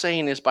Paul is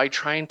saying is by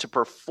trying to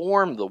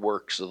perform the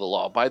works of the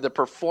law, by the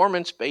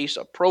performance-based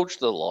approach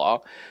to the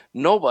law,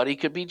 nobody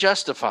could be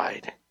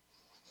justified.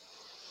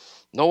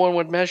 No one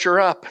would measure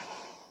up.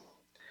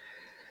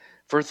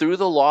 For through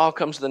the law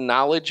comes the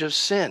knowledge of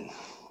sin.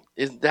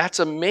 That's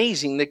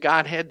amazing that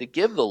God had to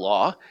give the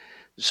law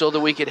so that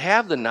we could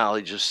have the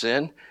knowledge of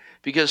sin,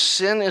 because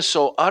sin is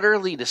so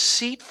utterly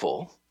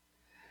deceitful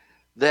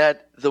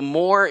that the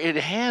more it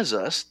has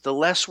us, the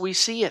less we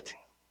see it.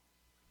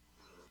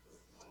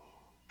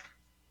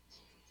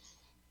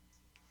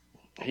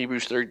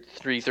 Hebrews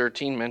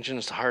 3:13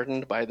 mentions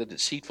hardened by the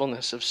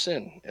deceitfulness of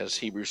sin, as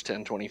Hebrews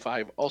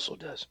 10:25 also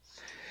does.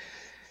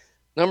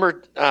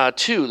 Number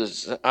 2,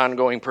 the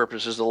ongoing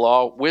purposes of the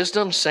law: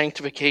 wisdom,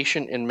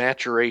 sanctification, and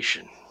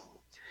maturation.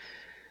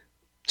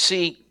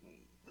 See,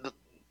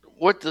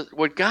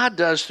 what God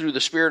does through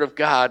the Spirit of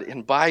God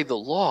and by the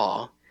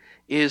law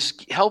is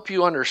help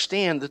you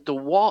understand that the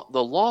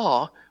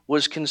law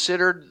was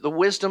considered the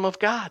wisdom of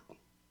God.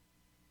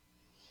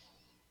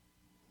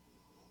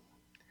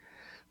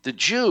 The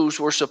Jews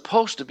were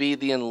supposed to be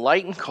the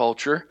enlightened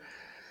culture,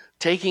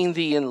 taking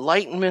the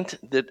enlightenment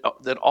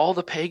that all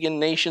the pagan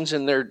nations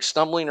in their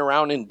stumbling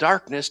around in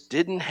darkness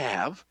didn't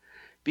have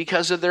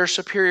because of their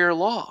superior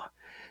law.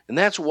 And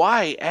that's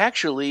why,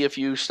 actually, if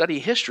you study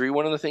history,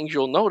 one of the things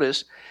you'll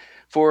notice,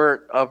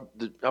 for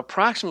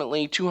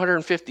approximately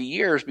 250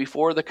 years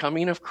before the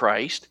coming of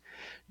Christ,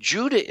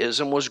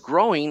 Judaism was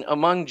growing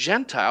among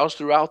Gentiles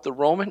throughout the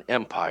Roman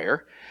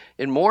Empire,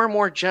 and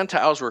more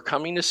Gentiles were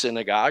coming to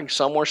synagogue.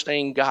 Some were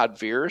staying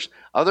God-fearers.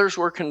 Others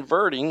were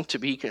converting to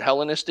be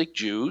Hellenistic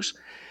Jews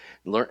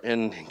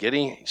and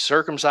getting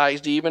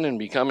circumcised even and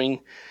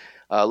becoming,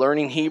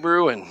 learning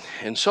Hebrew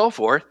and so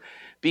forth,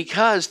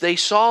 because they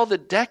saw the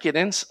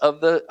decadence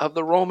of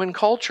the Roman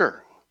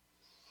culture.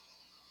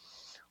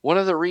 One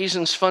of the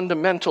reasons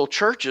fundamental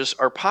churches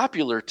are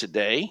popular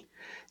today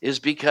is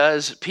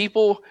because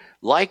people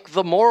like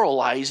the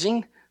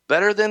moralizing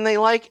better than they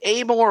like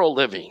amoral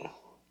living.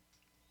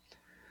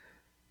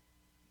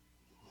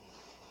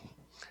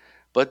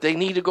 But they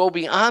need to go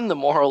beyond the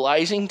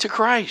moralizing to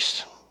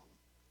Christ.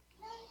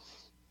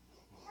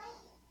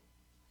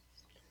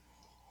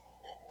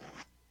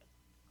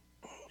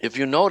 If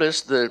you notice,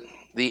 the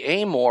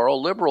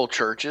amoral liberal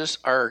churches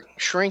are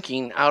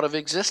shrinking out of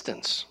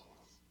existence.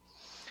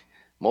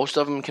 Most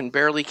of them can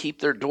barely keep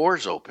their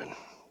doors open.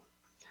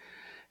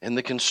 And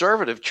the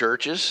conservative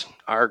churches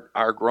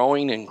are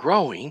growing and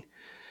growing,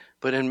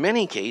 but in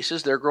many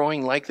cases they're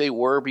growing like they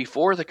were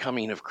before the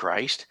coming of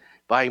Christ,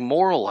 by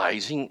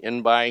moralizing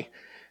and by,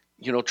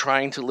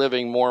 trying to live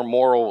a more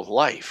moral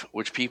life,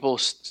 which people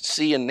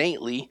see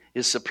innately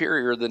is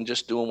superior than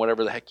just doing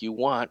whatever the heck you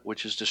want,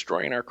 which is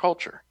destroying our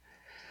culture.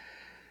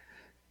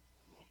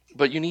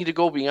 But you need to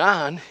go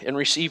beyond and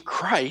receive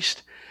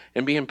Christ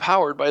and be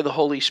empowered by the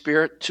Holy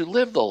Spirit to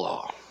live the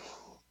law.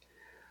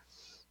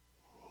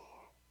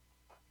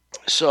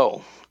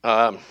 So,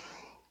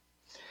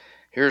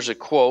 here's a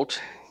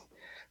quote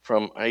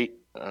from a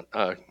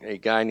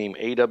guy named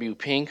A.W.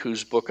 Pink,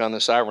 whose book on the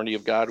sovereignty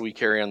of God we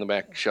carry on the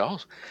back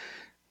shelves.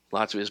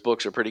 Lots of his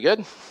books are pretty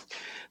good.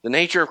 The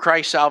nature of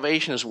Christ's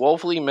salvation is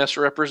woefully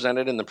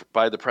misrepresented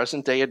by the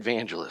present-day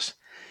evangelist.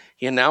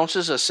 He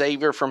announces a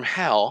Savior from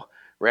hell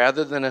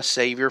rather than a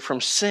Savior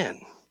from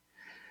sin.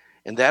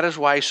 And that is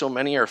why so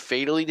many are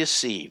fatally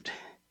deceived.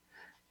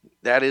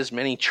 That is,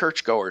 many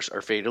churchgoers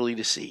are fatally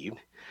deceived.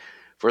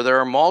 For there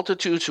are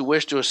multitudes who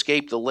wish to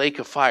escape the lake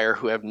of fire,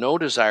 who have no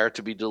desire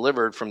to be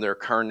delivered from their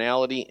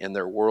carnality and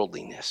their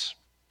worldliness.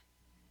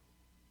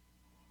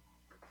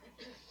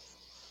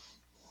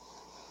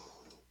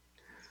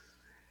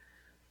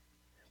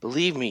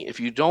 Believe me, if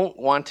you don't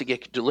want to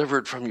get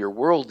delivered from your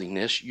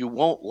worldliness, you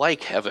won't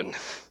like heaven.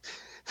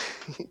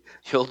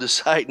 You'll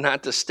decide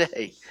not to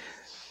stay.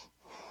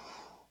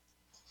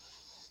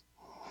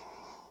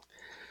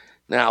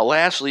 Now,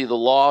 lastly, the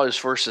law is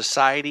for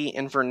society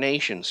and for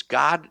nations.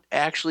 God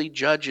actually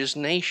judges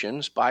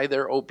nations by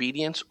their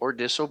obedience or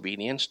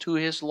disobedience to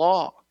his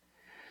law.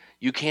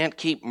 You can't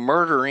keep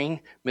murdering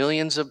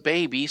millions of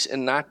babies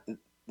and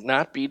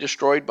not be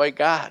destroyed by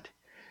God.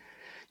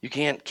 You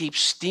can't keep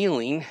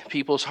stealing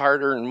people's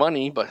hard-earned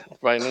money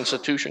by an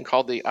institution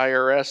called the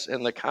IRS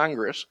and the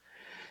Congress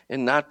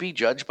and not be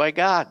judged by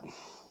God.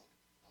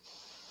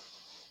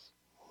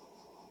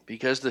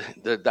 Because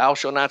the thou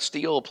shalt not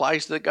steal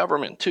applies to the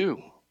government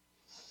too.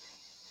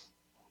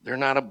 They're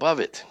not above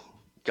it.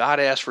 God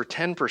asked for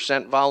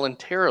 10%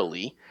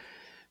 voluntarily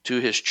to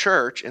his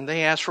church, and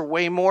they ask for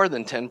way more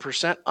than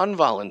 10%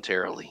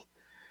 involuntarily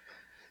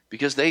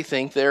because they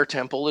think their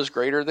temple is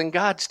greater than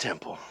God's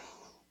temple.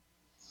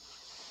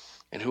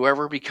 And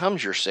whoever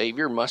becomes your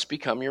savior must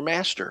become your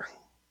master.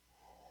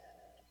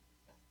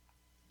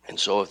 And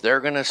so if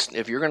you're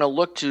going to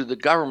look to the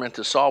government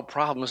to solve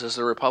problems as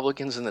the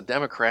Republicans and the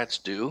Democrats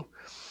do,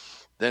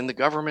 then the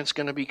government's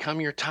going to become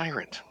your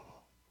tyrant.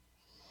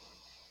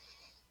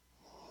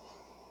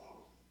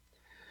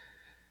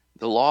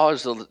 The law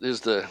is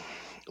the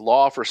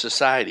law for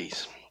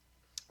societies.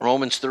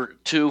 Romans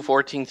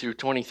 2:14 through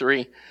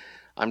 23.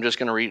 I'm just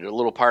going to read a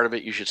little part of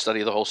it. You should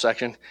study the whole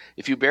section.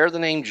 If you bear the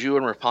name Jew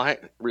and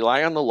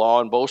rely on the law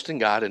and boast in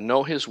God and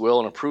know his will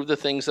and approve the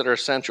things that are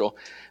essential,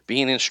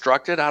 being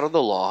instructed out of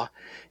the law,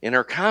 and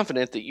are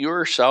confident that you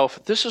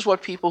yourself, this is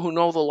what people who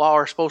know the law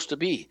are supposed to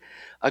be: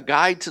 a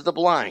guide to the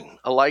blind,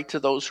 a light to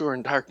those who are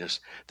in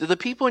darkness. Do the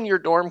people in your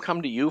dorm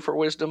come to you for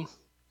wisdom?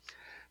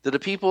 Do the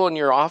people in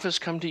your office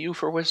come to you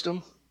for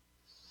wisdom?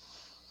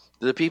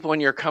 Do the people in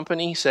your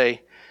company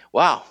say,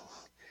 wow,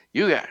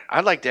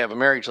 I'd like to have a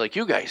marriage like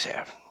you guys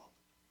have.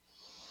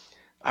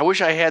 I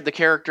wish I had the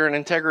character and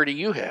integrity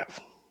you have.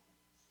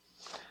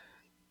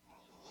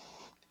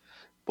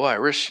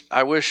 Boy,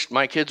 I wish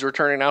my kids were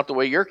turning out the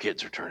way your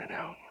kids are turning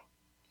out.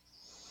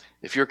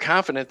 If you're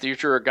confident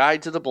that you're a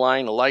guide to the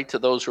blind, a light to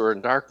those who are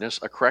in darkness,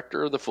 a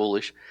corrector of the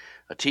foolish,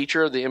 a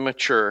teacher of the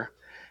immature,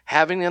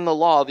 having in the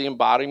law the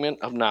embodiment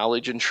of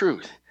knowledge and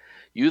truth,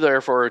 you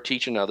therefore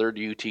teach another,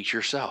 do you teach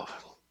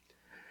yourself?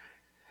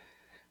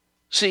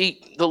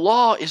 See, the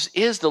law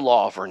is the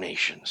law of our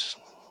nations.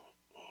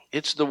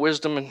 It's the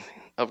wisdom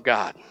of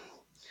God.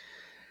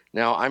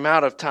 Now, I'm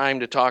out of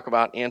time to talk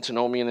about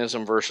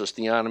antinomianism versus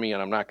theonomy,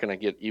 and I'm not going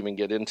to even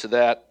get into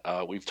that.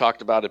 We've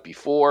talked about it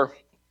before.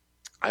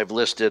 I've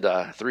listed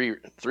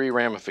three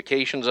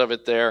ramifications of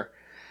it there.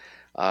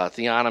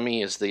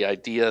 Theonomy is the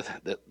idea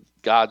that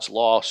God's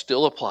law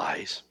still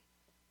applies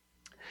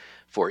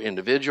for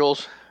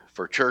individuals,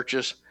 for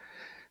churches,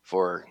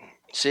 for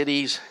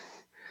cities,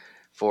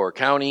 for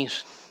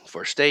counties,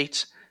 for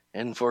states,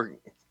 and for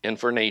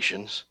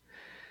nations.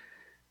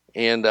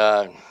 And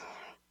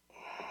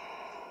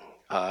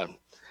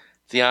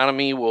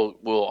theonomy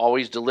will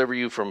always deliver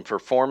you from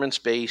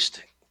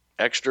performance-based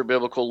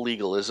extra-biblical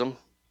legalism,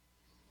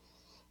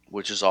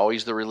 which is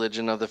always the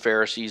religion of the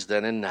Pharisees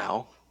then and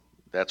now.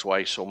 That's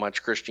why so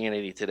much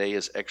Christianity today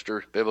is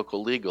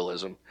extra-biblical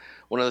legalism.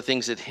 One of the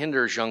things that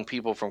hinders young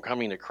people from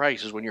coming to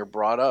Christ is when you're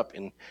brought up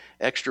in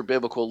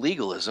extra-biblical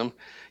legalism,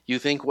 you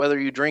think whether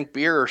you drink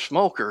beer or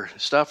smoke or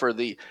stuff are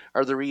the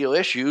real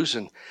issues.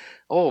 And,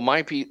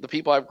 the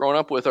people I've grown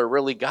up with are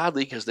really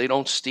godly because they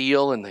don't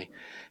steal and they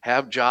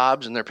have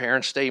jobs and their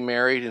parents stay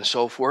married and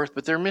so forth,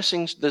 but they're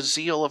missing the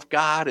zeal of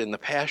God and the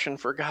passion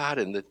for God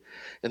and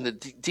the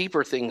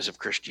deeper things of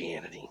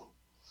Christianity.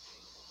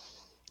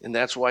 And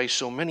that's why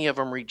so many of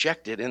them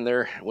reject it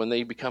when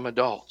they become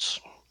adults.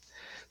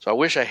 So I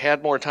wish I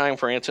had more time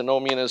for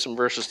antinomianism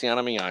versus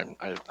theonomy.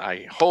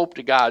 I hope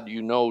to God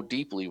you know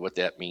deeply what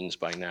that means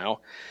by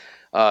now.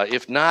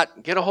 If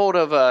not, get a hold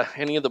of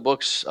any of the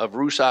books of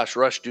Rousas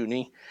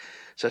Rushdoony,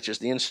 such as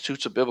the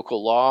Institutes of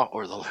Biblical Law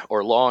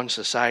or Law and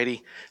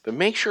Society. But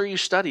make sure you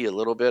study a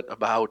little bit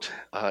about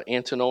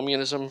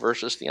antinomianism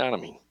versus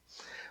theonomy.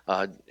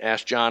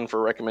 Ask John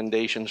for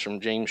recommendations from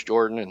James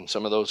Jordan and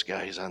some of those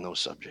guys on those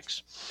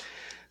subjects.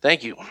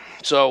 Thank you.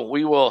 So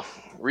we will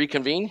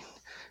reconvene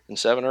in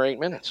 7 or 8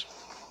 minutes.